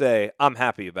straight up say I'm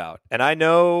happy about. And I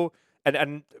know...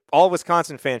 And all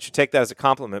Wisconsin fans should take that as a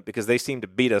compliment because they seem to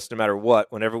beat us no matter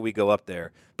what whenever we go up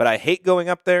there. But I hate going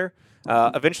up there.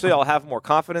 Eventually I'll have more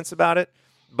confidence about it.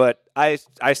 But I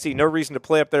see no reason to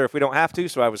play up there if we don't have to,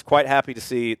 so I was quite happy to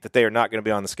see that they are not going to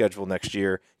be on the schedule next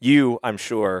year. You, I'm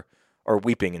sure, are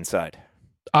weeping inside.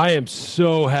 I am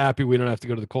so happy we don't have to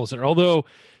go to the Kohl Center. Although,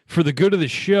 for the good of the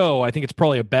show, I think it's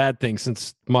probably a bad thing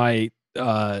since my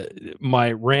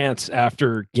rants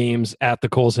after games at the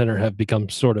Kohl Center have become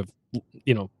sort of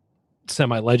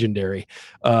semi-legendary.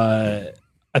 I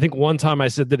think one time I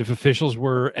said that if officials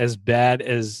were as bad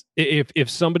as if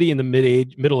somebody in the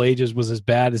Middle Ages was as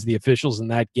bad as the officials in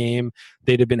that game,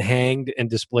 they'd have been hanged and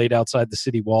displayed outside the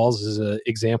city walls as an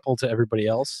example to everybody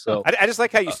else. So I just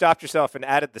like how you stopped yourself and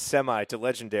added the semi to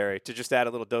legendary to just add a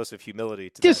little dose of humility.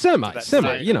 To yeah, that,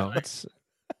 semi. It's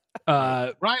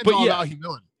Ryan's all about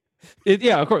humility.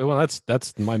 Of course. Well,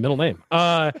 that's my middle name.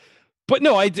 But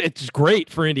no, it's great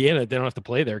for Indiana. They don't have to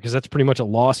play there because that's pretty much a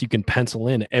loss you can pencil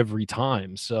in every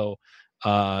time. So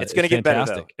it's going to get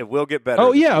better, though. It will get better.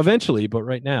 Oh, yeah, eventually. But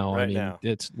right now,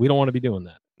 we don't want to be doing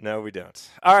that. No, we don't.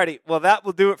 All righty. Well, that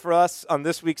will do it for us on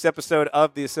this week's episode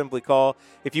of the Assembly Call.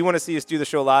 If you want to see us do the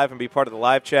show live and be part of the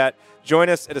live chat, join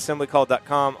us at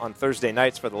assemblycall.com on Thursday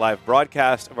nights for the live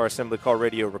broadcast of our Assembly Call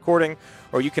radio recording,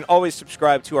 or you can always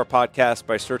subscribe to our podcast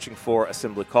by searching for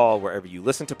Assembly Call wherever you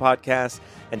listen to podcasts.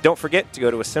 And don't forget to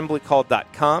go to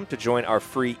assemblycall.com to join our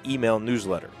free email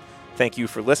newsletter. Thank you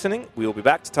for listening. We will be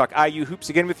back to talk IU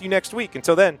hoops again with you next week.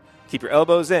 Until then, keep your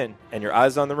elbows in and your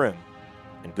eyes on the rim,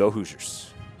 and go Hoosiers.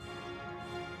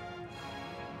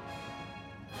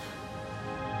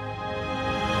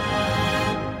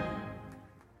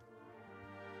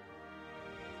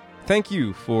 thank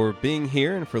you for being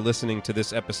here and for listening to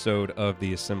this episode of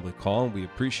the Assembly Call. We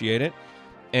appreciate it.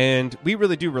 And we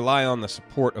really do rely on the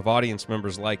support of audience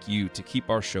members like you to keep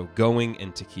our show going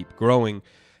and to keep growing.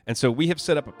 And so we have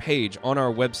set up a page on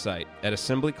our website at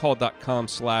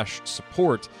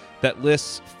assemblycall.com/support that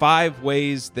lists 5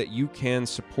 ways that you can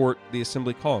support the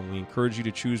Assembly Call. And we encourage you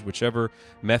to choose whichever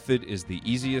method is the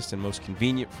easiest and most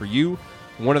convenient for you.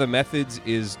 One of the methods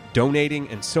is donating,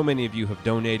 and so many of you have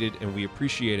donated, and we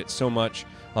appreciate it so much.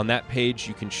 On that page,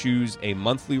 you can choose a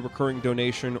monthly recurring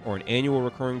donation or an annual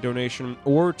recurring donation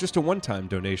or just a one-time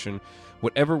donation,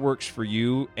 whatever works for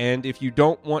you. And if you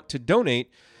don't want to donate,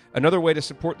 another way to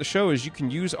support the show is you can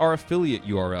use our affiliate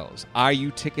URLs,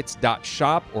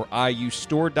 iutickets.shop or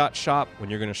iustore.shop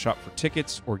when you're going to shop for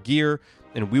tickets or gear,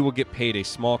 and we will get paid a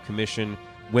small commission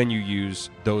when you use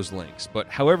those links. But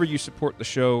however you support the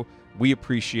show, we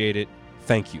appreciate it.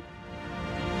 Thank you.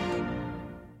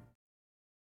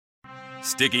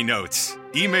 Sticky notes,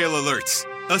 email alerts,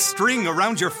 a string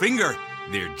around your finger.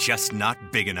 They're just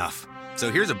not big enough. So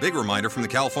here's a big reminder from the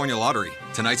California Lottery.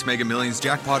 Tonight's Mega Millions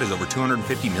jackpot is over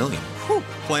 $250 million. Whew.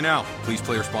 Play now. Please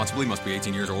play responsibly. Must be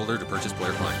 18 years or older to purchase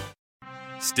player claim.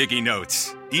 Sticky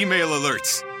notes, email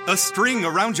alerts, a string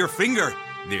around your finger.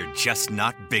 They're just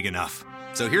not big enough.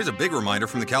 So here's a big reminder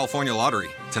from the California Lottery.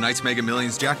 Tonight's Mega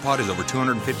Millions jackpot is over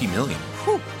 $250 million.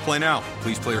 Whew. Play now.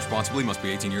 Please play responsibly. Must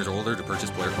be 18 years or older to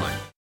purchase player claim.